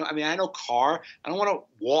do that. I mean, I had no car. I don't want to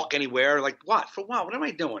walk anywhere. Like what? For what? What am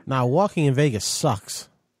I doing? Now, walking in Vegas sucks.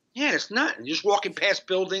 Yeah, it's not. You're just walking past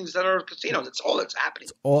buildings that are casinos. That's all that's happening.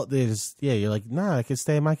 You're like, nah, I could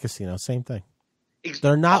stay in my casino. Same thing.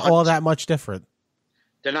 They're not all that much different.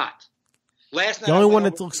 They're not. Last night, the only one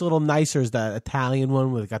that looks a little nicer is that Italian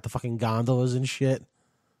one where they got the fucking gondolas and shit.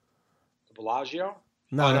 The Bellagio?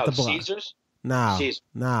 No, not the Caesars? No.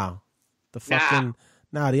 The fucking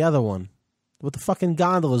the other one. With the fucking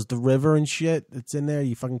gondolas, the river and shit. It's in there.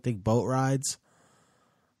 You fucking take boat rides.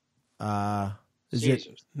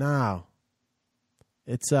 Caesars. No.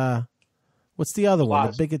 It's what's the other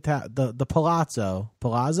one? The big the Palazzo.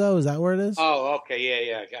 Palazzo, is that where it is? Oh,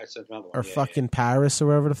 okay, yeah. I said another one. Or fucking Paris or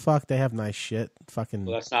wherever the fuck. They have nice shit. Fucking.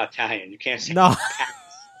 Well, that's not Italian. You can't say no.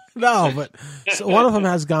 No, but so one of them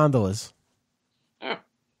has gondolas. Oh,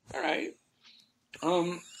 all right.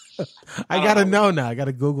 I gotta know now. I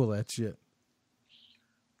gotta Google that shit.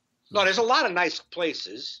 No, there's a lot of nice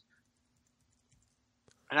places.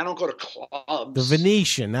 And I don't go to clubs. The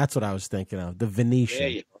Venetian, that's what I was thinking of. The Venetian. There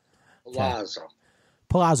you go. Palazzo.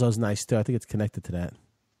 Palazzo's nice too. I think it's connected to that.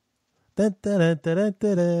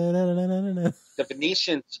 The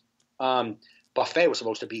Venetian's buffet was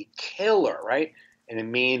supposed to be killer, right? And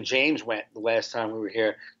then me and James went the last time we were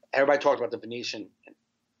here. Everybody talked about the Venetian,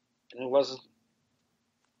 and it wasn't.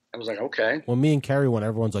 I was like, okay. Well, me and Kerry went.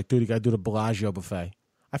 Everyone's like, dude, you got to do the Bellagio buffet.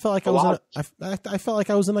 I felt like I was I felt like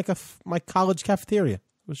I was in like my college cafeteria.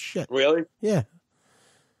 It was shit. Really? Yeah.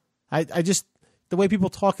 I just the way people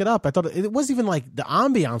talk it up. I thought it wasn't even like the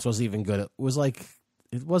ambiance wasn't even good. It was like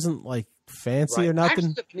it wasn't like fancy or nothing.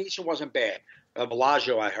 Actually, the Venetian wasn't bad.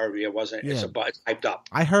 Bellagio, I heard it wasn't. Yeah. It's hyped up.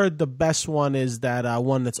 I heard the best one is that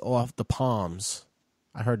one that's off the Palms.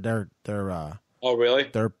 I heard they're oh really?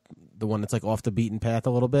 They're the one that's like off the beaten path a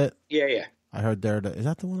little bit. Yeah, yeah. I heard is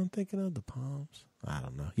that the one I'm thinking of? The Palms? I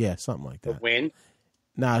don't know. Yeah, something like that. The Wynn?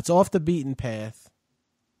 No, it's off the beaten path.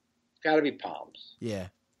 It's got to be Palms. Yeah.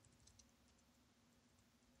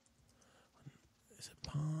 Is it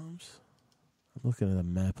Palms? I'm looking at a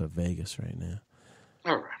map of Vegas right now.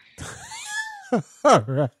 All right. All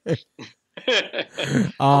right.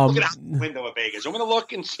 I'm looking out the window of Vegas. I'm going to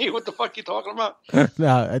look and see what the fuck you're talking about.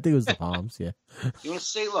 No, I think it was the Palms, yeah. You want to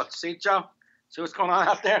see? Look, see, Joe? See what's going on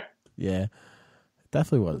out there? Yeah.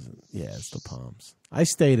 Definitely wasn't. Yeah, it's the Palms. I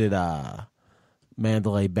stayed at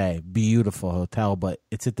Mandalay Bay. Beautiful hotel, but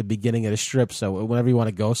it's at the beginning of the strip, so whenever you want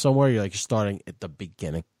to go somewhere, you're starting at the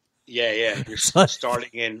beginning. Yeah, yeah. You're starting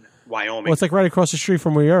in Wyoming. Well, it's like right across the street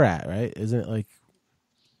from where you're at, right? Isn't it like...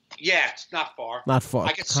 Yeah, it's not far. Not far.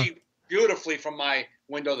 I can see beautifully from my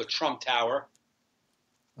window the Trump Tower.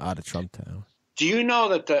 Ah, the Trump Tower. Do you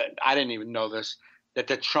know that I didn't even know this, that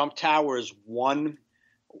the Trump Tower is one...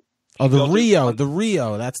 Oh, the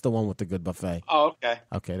Rio. That's the one with the good buffet. Oh, okay.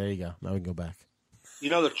 Okay, there you go. Now we can go back. You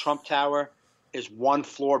know the Trump Tower is one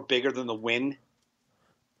floor bigger than the Wynn?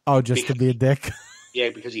 Oh, just to be a dick? Yeah,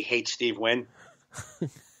 because he hates Steve Wynn.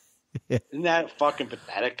 Yeah. Isn't that fucking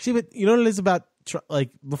pathetic? See, but you know what it is about,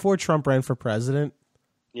 before Trump ran for president?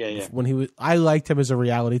 Yeah, yeah. When I liked him as a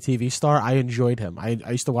reality TV star. I enjoyed him. I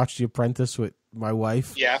used to watch The Apprentice with my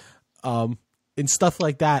wife. Yeah. And stuff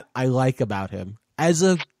like that I like about him. As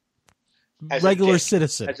a regular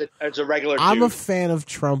citizen. As a regular dude. I'm a fan of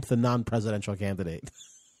Trump, the non-presidential candidate.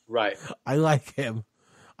 Right. I like him.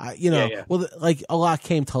 Well, like a lot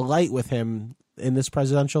came to light with him in this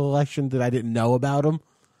presidential election that I didn't know about him.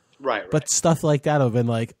 Right. But stuff like that have been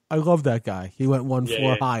like, I love that guy. He went one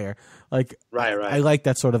floor higher. Like, right. I like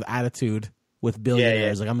that sort of attitude with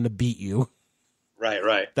billionaires. Like, I'm going to beat you.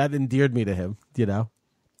 Right. That endeared me to him, you know?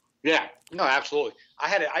 Yeah. No, absolutely.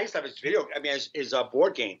 I used to have his video. I mean, his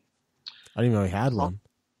board game. I didn't even know he had one.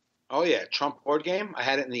 Oh yeah, Trump board game. I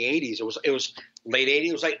had it in the 80s. It was late 80s.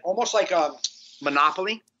 It was like almost like a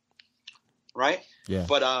Monopoly, right? Yeah.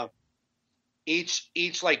 But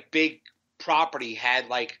each like big property had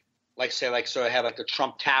like so it had like the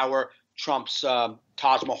Trump Tower, Trump's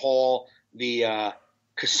Taj Mahal, all the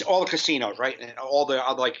casinos, right, and all the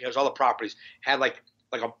other there's other properties had like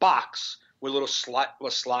a box with a little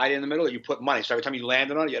slide in the middle. You put money. So every time you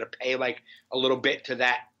landed on it, you had to pay like a little bit to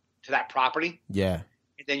that property. Yeah.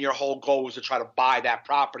 And then your whole goal was to try to buy that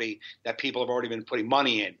property that people have already been putting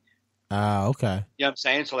money in. Okay. You know what I'm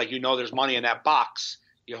saying? So there's money in that box.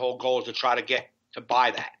 Your whole goal is to try to get to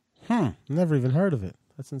buy that. Never even heard of it.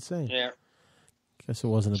 That's insane. Yeah. Guess it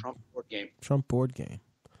wasn't Trump board game. Trump board game.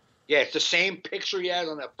 Yeah, it's the same picture he has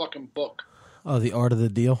on that fucking book. Oh, The Art of the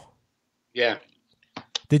Deal? Yeah.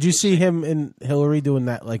 Did you see him and Hillary doing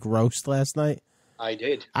that roast last night? I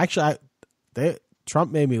did. Actually,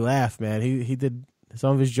 Trump made me laugh, man. He did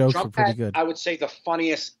some of his jokes were pretty good. I would say the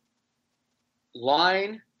funniest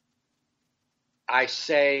line. I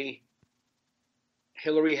say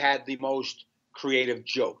Hillary had the most creative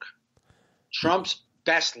joke. Trump's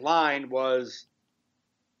best line was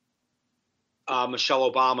Michelle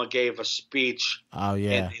Obama gave a speech. Oh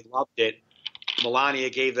yeah, and they loved it. Melania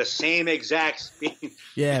gave the same exact speech.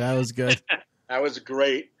 Yeah, that was good. That was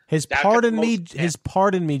great. His pardon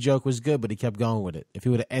me joke was good, but he kept going with it. If he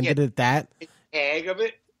would have ended it at that, the tag of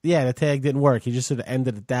it. Yeah, the tag didn't work. He just sort of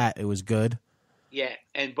ended at that. It was good. Yeah,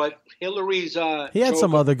 but Hillary's he had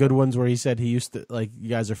some other good ones where he said he used to you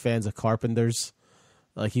guys are fans of carpenters.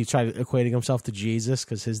 Like he tried equating himself to Jesus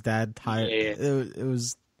because his dad hired. Yeah. It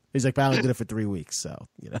was he's like, I only did it for 3 weeks, so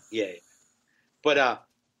you know. Yeah, but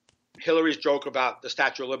Hillary's joke about the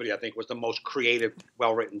Statue of Liberty, I think, was the most creative,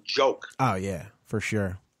 well-written joke. Oh yeah, for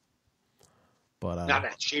sure. But not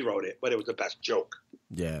that she wrote it, but it was the best joke.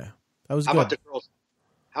 Yeah, that was good. How about the girls?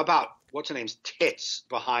 How about what's her name's tits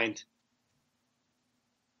behind?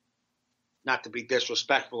 Not to be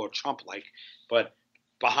disrespectful or Trump-like, but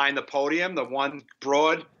behind the podium, the one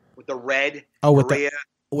broad with the red. Oh, with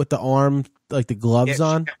the arm, like the gloves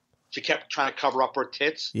on. She kept trying to cover up her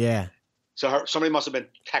tits. Yeah. So somebody must have been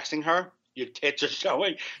texting her. Your tits are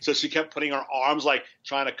showing. So she kept putting her arms like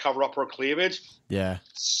trying to cover up her cleavage. Yeah.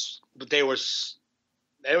 But there was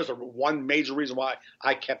one major reason why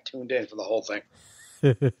I kept tuned in for the whole thing.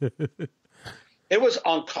 It was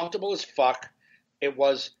uncomfortable as fuck. It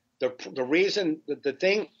was the reason, the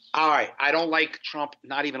thing. All right, I don't like Trump,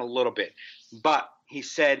 not even a little bit. But he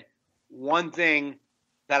said one thing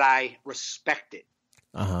that I respected.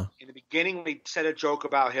 Uh-huh. In the beginning, when he said a joke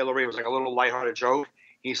about Hillary, it was like a little lighthearted joke.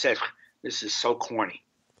 He said, "This is so corny."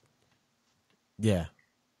 Yeah.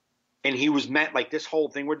 And he was meant like this whole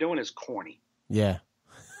thing we're doing is corny. Yeah.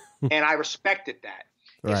 And I respected that.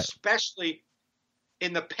 Right. Especially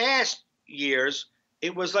in the past years,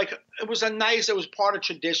 it was part of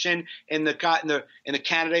tradition, and the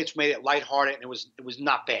candidates made it lighthearted, and it was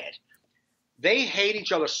not bad. They hate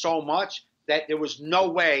each other so much that there was no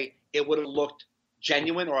way it would have looked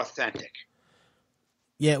genuine or authentic.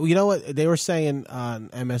 Yeah, well, you know what they were saying on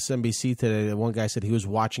MSNBC today? One guy said he was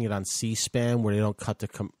watching it on C-SPAN, where they don't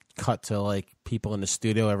cut to like people in the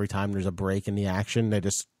studio every time there's a break in the action. They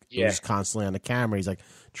just constantly on the camera. He's like,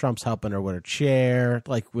 Trump's helping her with her chair.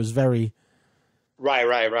 Like, was very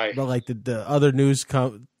right. But like the other news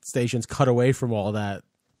stations cut away from all that.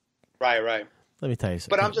 Right. Let me tell you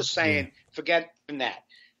something. But I'm just saying, forget that.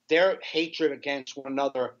 Their hatred against one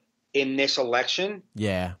another in this election,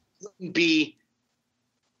 wouldn't be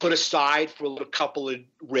put aside for a little couple of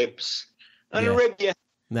ribs. And a rib, yeah.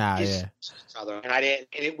 And I didn't.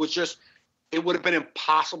 And it was just, it would have been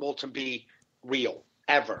impossible to be real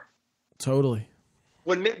ever. Totally.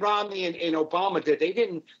 When Mitt Romney and Obama did,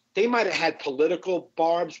 they might have had political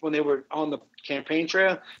barbs when they were on the campaign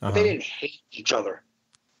trail, but they didn't hate each other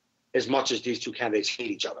as much as these two candidates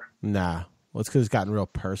hate each other. Nah. Well, it's because it's gotten real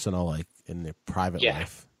personal, like in their private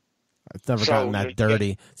life. It's never gotten that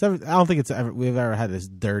dirty. I don't think we've ever had this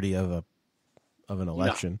dirty of an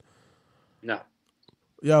election. No.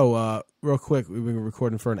 Yo, real quick, we've been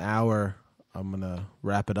recording for an hour. I'm gonna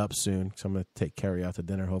wrap it up soon because I'm gonna take Kerry out to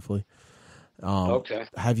dinner, hopefully. Okay.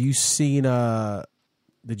 Have you seen?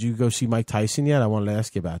 Did you go see Mike Tyson yet? I wanted to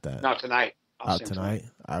ask you about that. Not tonight. Tonight.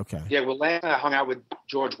 Okay. Yeah, well, I hung out with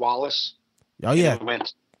George Wallace. Oh yeah.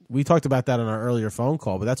 We talked about that on our earlier phone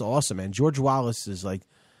call, but that's awesome, man. George Wallace is like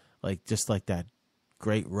just like that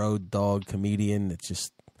great road dog comedian. It's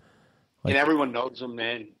just and everyone knows him,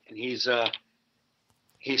 man. And he's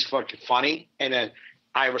fucking funny. And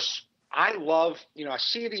I love, I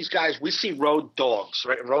see these guys. We see road dogs,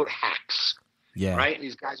 right? Road hacks. Yeah. Right? And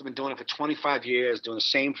these guys have been doing it for 25 years, doing the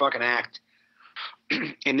same fucking act.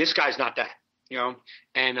 And this guy's not that,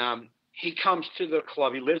 And he comes to the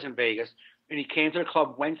club. He lives in Vegas. And he came to the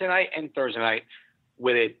club Wednesday night and Thursday night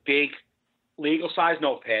with a big legal-sized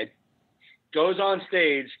notepad, goes on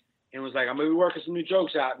stage and was like, I'm going to be working some new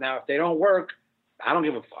jokes out. Now, if they don't work, I don't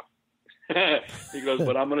give a fuck. He goes,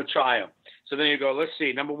 but I'm going to try them. So then you go, let's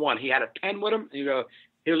see. Number one, he had a pen with him. And you go,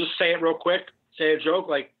 he'll just say it real quick, say a joke,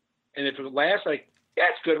 and if it lasts, yeah,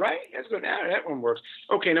 it's good, right? That's good. Now that one works.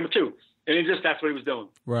 Okay, number two. And that's what he was doing.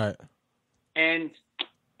 Right. And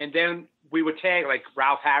then we would tag, like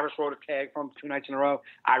Ralph Harris wrote a tag from 2 nights in a row.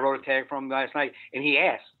 I wrote a tag from last night. And he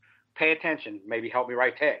asked, pay attention, maybe help me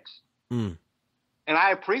write tags. Mm. And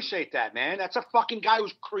I appreciate that, man. That's a fucking guy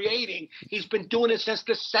who's creating. He's been doing it since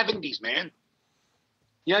the 70s, man.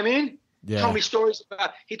 You know what I mean? Yeah. He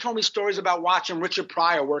told me stories about watching Richard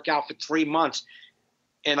Pryor work out for 3 months.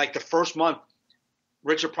 And like the first month,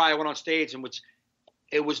 Richard Pryor went on stage and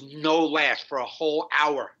it was no laughs for a whole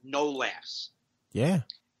hour, no laughs. Yeah.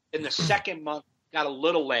 In the second month, got a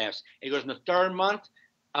little laughs. He goes, in the third month,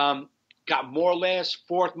 got more laughs.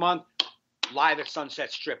 Fourth month, live at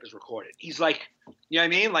Sunset Strip is recorded. He's like, you know what I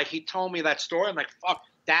mean? Like, he told me that story. I'm like, fuck,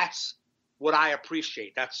 that's what I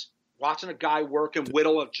appreciate. That's watching a guy work and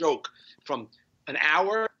whittle a joke from an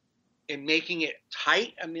hour and making it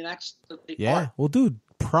tight. I mean, that's the art. Well, dude,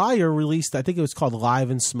 Pryor released, I think it was called Live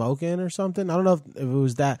and Smoking or something. I don't know if it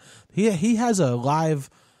was that. He has a live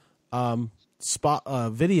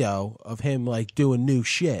video of him like doing new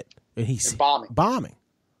shit, and he's bombing.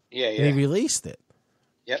 Yeah. And he released it.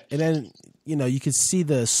 Yep. And then you could see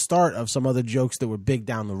the start of some other jokes that were big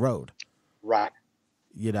down the road. Right.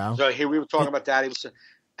 So here we were talking about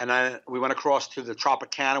that. We went across to the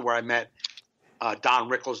Tropicana where I met Don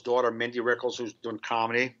Rickles' daughter, Mindy Rickles, who's doing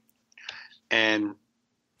comedy. And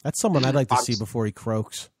that's someone I'd like to see before he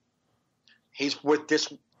croaks. He's with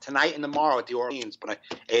this tonight and tomorrow at the Orleans, but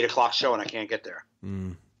 8:00 show and I can't get there.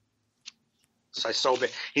 Mm. So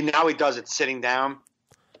now he does it sitting down.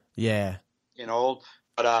 Yeah.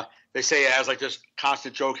 But But they say it has like this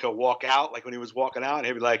constant joke. He'll walk out, like when he was walking out, and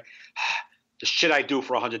he'll be like, "The shit I do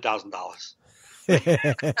for $100,000."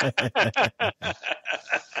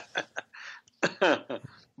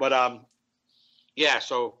 But yeah.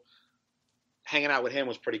 So hanging out with him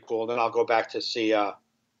was pretty cool. Then I'll go back to see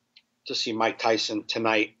Mike Tyson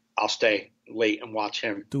tonight. I'll stay late and watch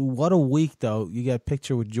him. Dude, what a week though! You get a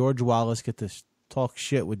picture with George Wallace. Get to talk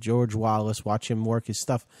shit with George Wallace. Watch him work his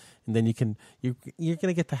stuff. And then you're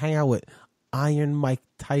gonna get to hang out with Iron Mike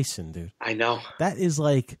Tyson, dude. I know. That is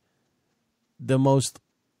like the most,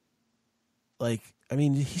 like, I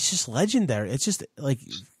mean, he's just legendary. It's just like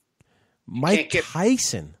Mike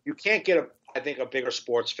Tyson. You can't get I think a bigger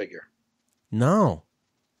sports figure. No.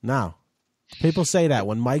 People say that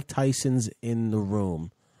when Mike Tyson's in the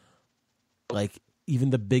room, like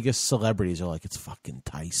even the biggest celebrities are like, it's fucking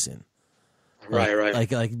Tyson.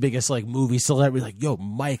 Right. Like biggest like movie celebrity, like, yo,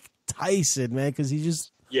 Mike Tyson, man, because he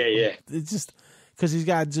just it's just because he's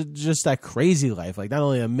got just that crazy life, like not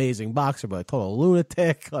only an amazing boxer, but a total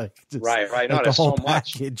lunatic, like just, right. No, like there's the whole so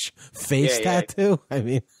package, face tattoo. I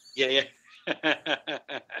mean, yeah.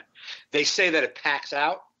 They say that it packs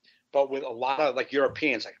out, but with a lot of like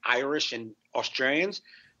Europeans, like Irish and Australians,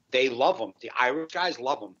 they love him. The Irish guys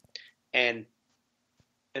love him, and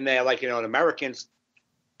they're like, and Americans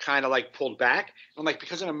kind of like pulled back. I'm like,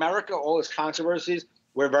 because in America, all this controversies,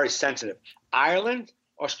 we're very sensitive. Ireland,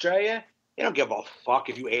 Australia, they don't give a fuck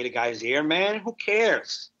if you ate a guy's ear, man. Who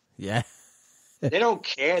cares? Yeah. They don't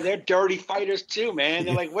care. They're dirty fighters too, man.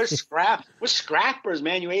 They're like, we're scrappers,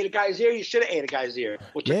 man. You ate a guy's ear, you should have ate a guy's ear.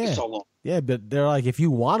 What took you so long? Yeah, but they're like, if you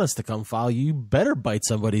want us to come follow you, you better bite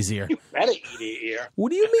somebody's ear. You better eat an ear. What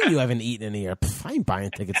do you mean you haven't eaten an ear? Pff, I ain't buying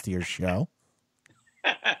tickets to your show.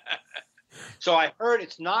 So I heard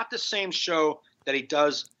it's not the same show that he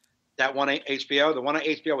does that one at HBO. The one at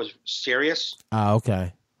HBO was serious. Oh,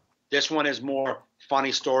 okay. This one is more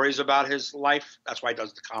funny stories about his life. That's why he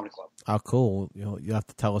does the comedy club. Oh, cool. You have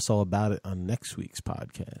to tell us all about it on next week's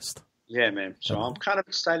podcast. Yeah, man. So I'm kind of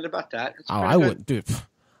excited about that. It's I would, dude.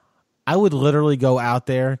 I would literally go out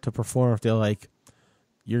there to perform if they're like,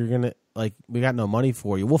 you're going to, like, we got no money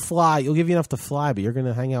for you. We'll fly. You'll give you enough to fly, but you're going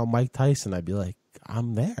to hang out with Mike Tyson. I'd be like,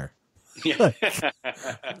 I'm there. Yeah.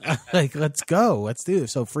 Like, let's go. Let's do it.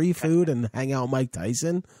 So free food and hang out with Mike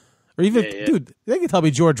Tyson. Or even, dude, they can tell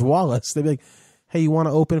me George Wallace. They'd be like, hey, you want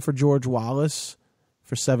to open for George Wallace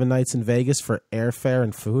for 7 nights in Vegas for airfare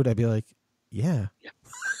and food? I'd be like, yeah.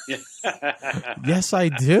 Yes, I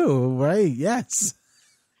do. Right? Yes.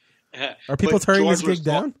 Are people turning this gig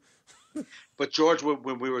down? But George,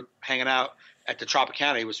 when we were hanging out at the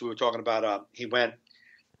Tropicana, we were talking about, he went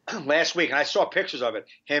last week, and I saw pictures of it.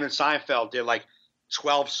 Him and Seinfeld did like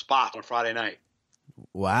 12 spots on Friday night.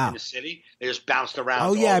 Wow. In the city. They just bounced around.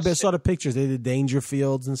 Oh, yeah, I saw the pictures. They did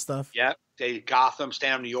Dangerfields and stuff. Yep. They did Gotham,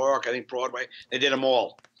 Stand-Up New York, I think Broadway. They did them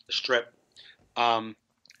all, the Strip. But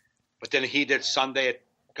then he did Sunday at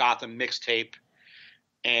Gotham Mixtape.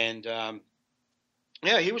 And,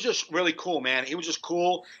 yeah, he was just really cool, man. He was just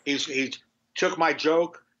cool. He took my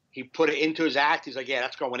joke. He put it into his act. He's like, yeah,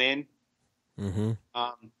 that's going in. Mm-hmm.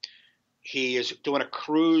 He is doing a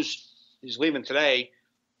cruise. He's leaving today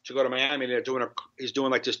to go to Miami. He's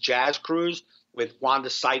doing like this jazz cruise with Wanda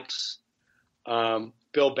Sykes,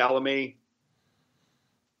 Bill Bellamy,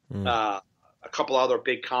 a couple other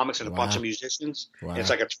big comics and a bunch of musicians. Wow. It's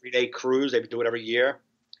like a 3-day cruise. They do it every year.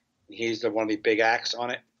 He's one of the big acts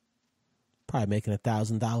on it. Probably making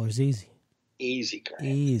 $1,000 easy. Easy, Grant.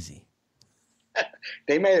 Easy.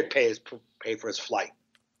 They made it pay for his flight.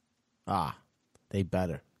 Ah, they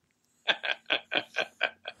better.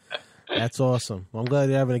 That's awesome. Well, I'm glad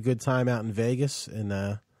you're having a good time out in Vegas,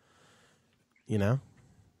 and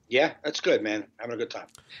Yeah, that's good, man. Having a good time.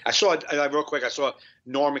 I saw real quick. I saw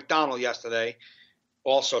Norm Macdonald yesterday,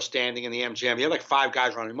 also standing in the MGM. He had like 5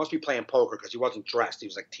 guys around him. He must be playing poker because he wasn't dressed. He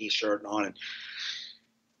was like T-shirt on, and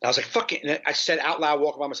I was like, "Fucking!" And I said out loud,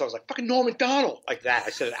 walking by myself, I was like, "Fucking Norm Macdonal!" Like that. I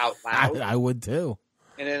said it out loud. I would too.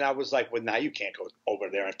 And then I was like, well, now you can't go over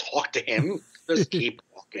there and talk to him. Just keep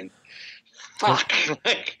walking. Fuck.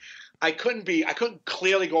 Like, I couldn't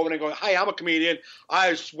clearly go over there and go, hi, I'm a comedian.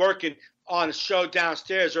 I was working on a show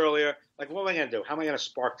downstairs earlier. Like, what am I going to do? How am I going to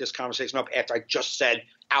spark this conversation up after I just said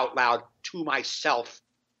out loud to myself,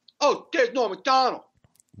 oh, there's Norm Macdonald.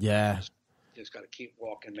 Yeah. Just got to keep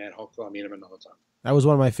walking, man. Hopefully I'll meet him another time. That was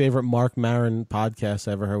one of my favorite Mark Maron podcasts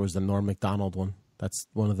I ever heard, was the Norm Macdonald one. That's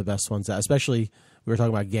one of the best ones, especially we were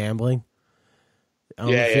talking about gambling.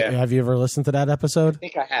 Yeah. Have you ever listened to that episode? I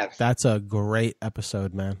think I have. That's a great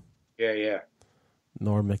episode, man. Yeah.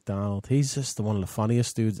 Norm Macdonald. He's just one of the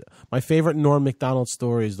funniest dudes. My favorite Norm Macdonald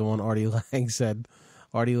story is the one Artie Lang said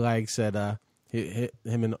Artie Lang said him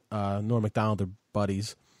and Norm Macdonald are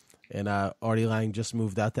buddies, and Artie Lang just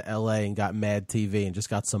moved out to L.A. and got Mad TV and just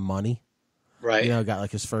got some money. Right. Got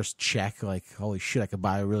like his first check. Like, holy shit, I could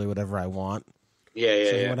buy really whatever I want. Yeah.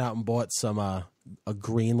 So he went out and bought some a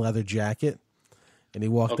green leather jacket, and he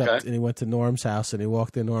walked up and he went to Norm's house and he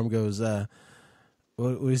walked in. Norm goes,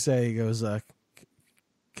 "What do you say?" He goes,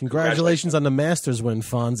 "Congratulations on the Masters win,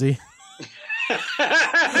 Fonzie."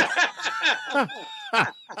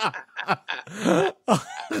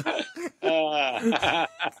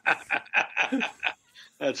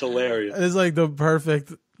 That's hilarious. It's like the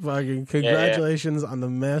perfect fucking congratulations on the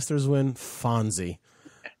Masters win, Fonzie.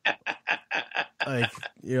 Like,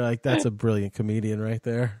 you're like, that's a brilliant comedian right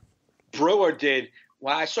there. Brewer did.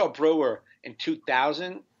 Well, I saw Brewer in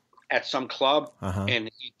 2000 at some club, and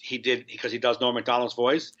he did, because he does Norm Macdonald's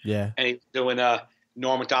voice. Yeah. And he's doing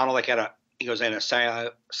Norm Macdonald like he goes in a Saturday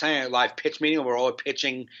Night Live pitch meeting where we're all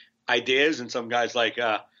pitching ideas, and some guy's like,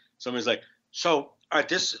 somebody's like, so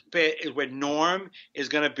this bit is where Norm is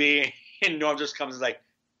going to be, and Norm just comes and is like,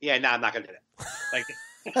 yeah, no, I'm not going to do that.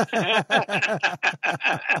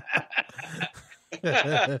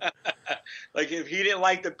 Like if he didn't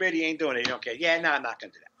like the bit, he ain't doing it. Okay, yeah, no, I'm not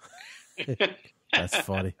going to do that. That's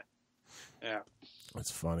funny. Yeah.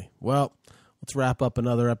 That's funny. Well, let's wrap up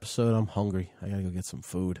another episode. I'm hungry. I got to go get some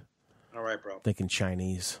food. All right, bro. Thinking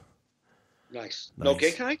Chinese. Nice. No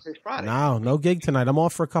gig tonight? It's Friday. No gig tonight. I'm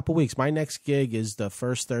off for a couple weeks. My next gig is the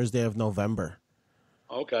first Thursday of November.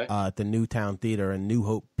 Okay. At the Newtown Theater in New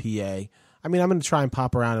Hope, PA. I mean, I'm going to try and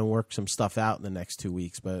pop around and work some stuff out in the next 2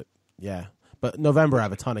 weeks, but yeah. But November, I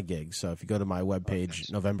have a ton of gigs. So if you go to my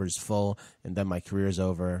webpage, November's full, and then my career's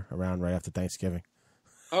over around right after Thanksgiving.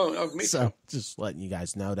 Oh, me so too. Just letting you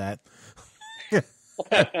guys know that.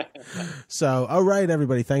 So, all right,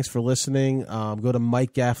 everybody. Thanks for listening. Go to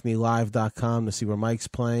MikeGaffneyLive.com to see where Mike's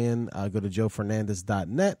playing. Go to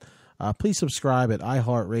JoeFernandez.net. Please subscribe at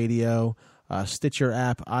iHeartRadio, Stitcher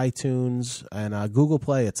app, iTunes, and Google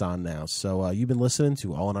Play. It's on now. So you've been listening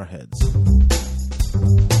to All in Our Heads.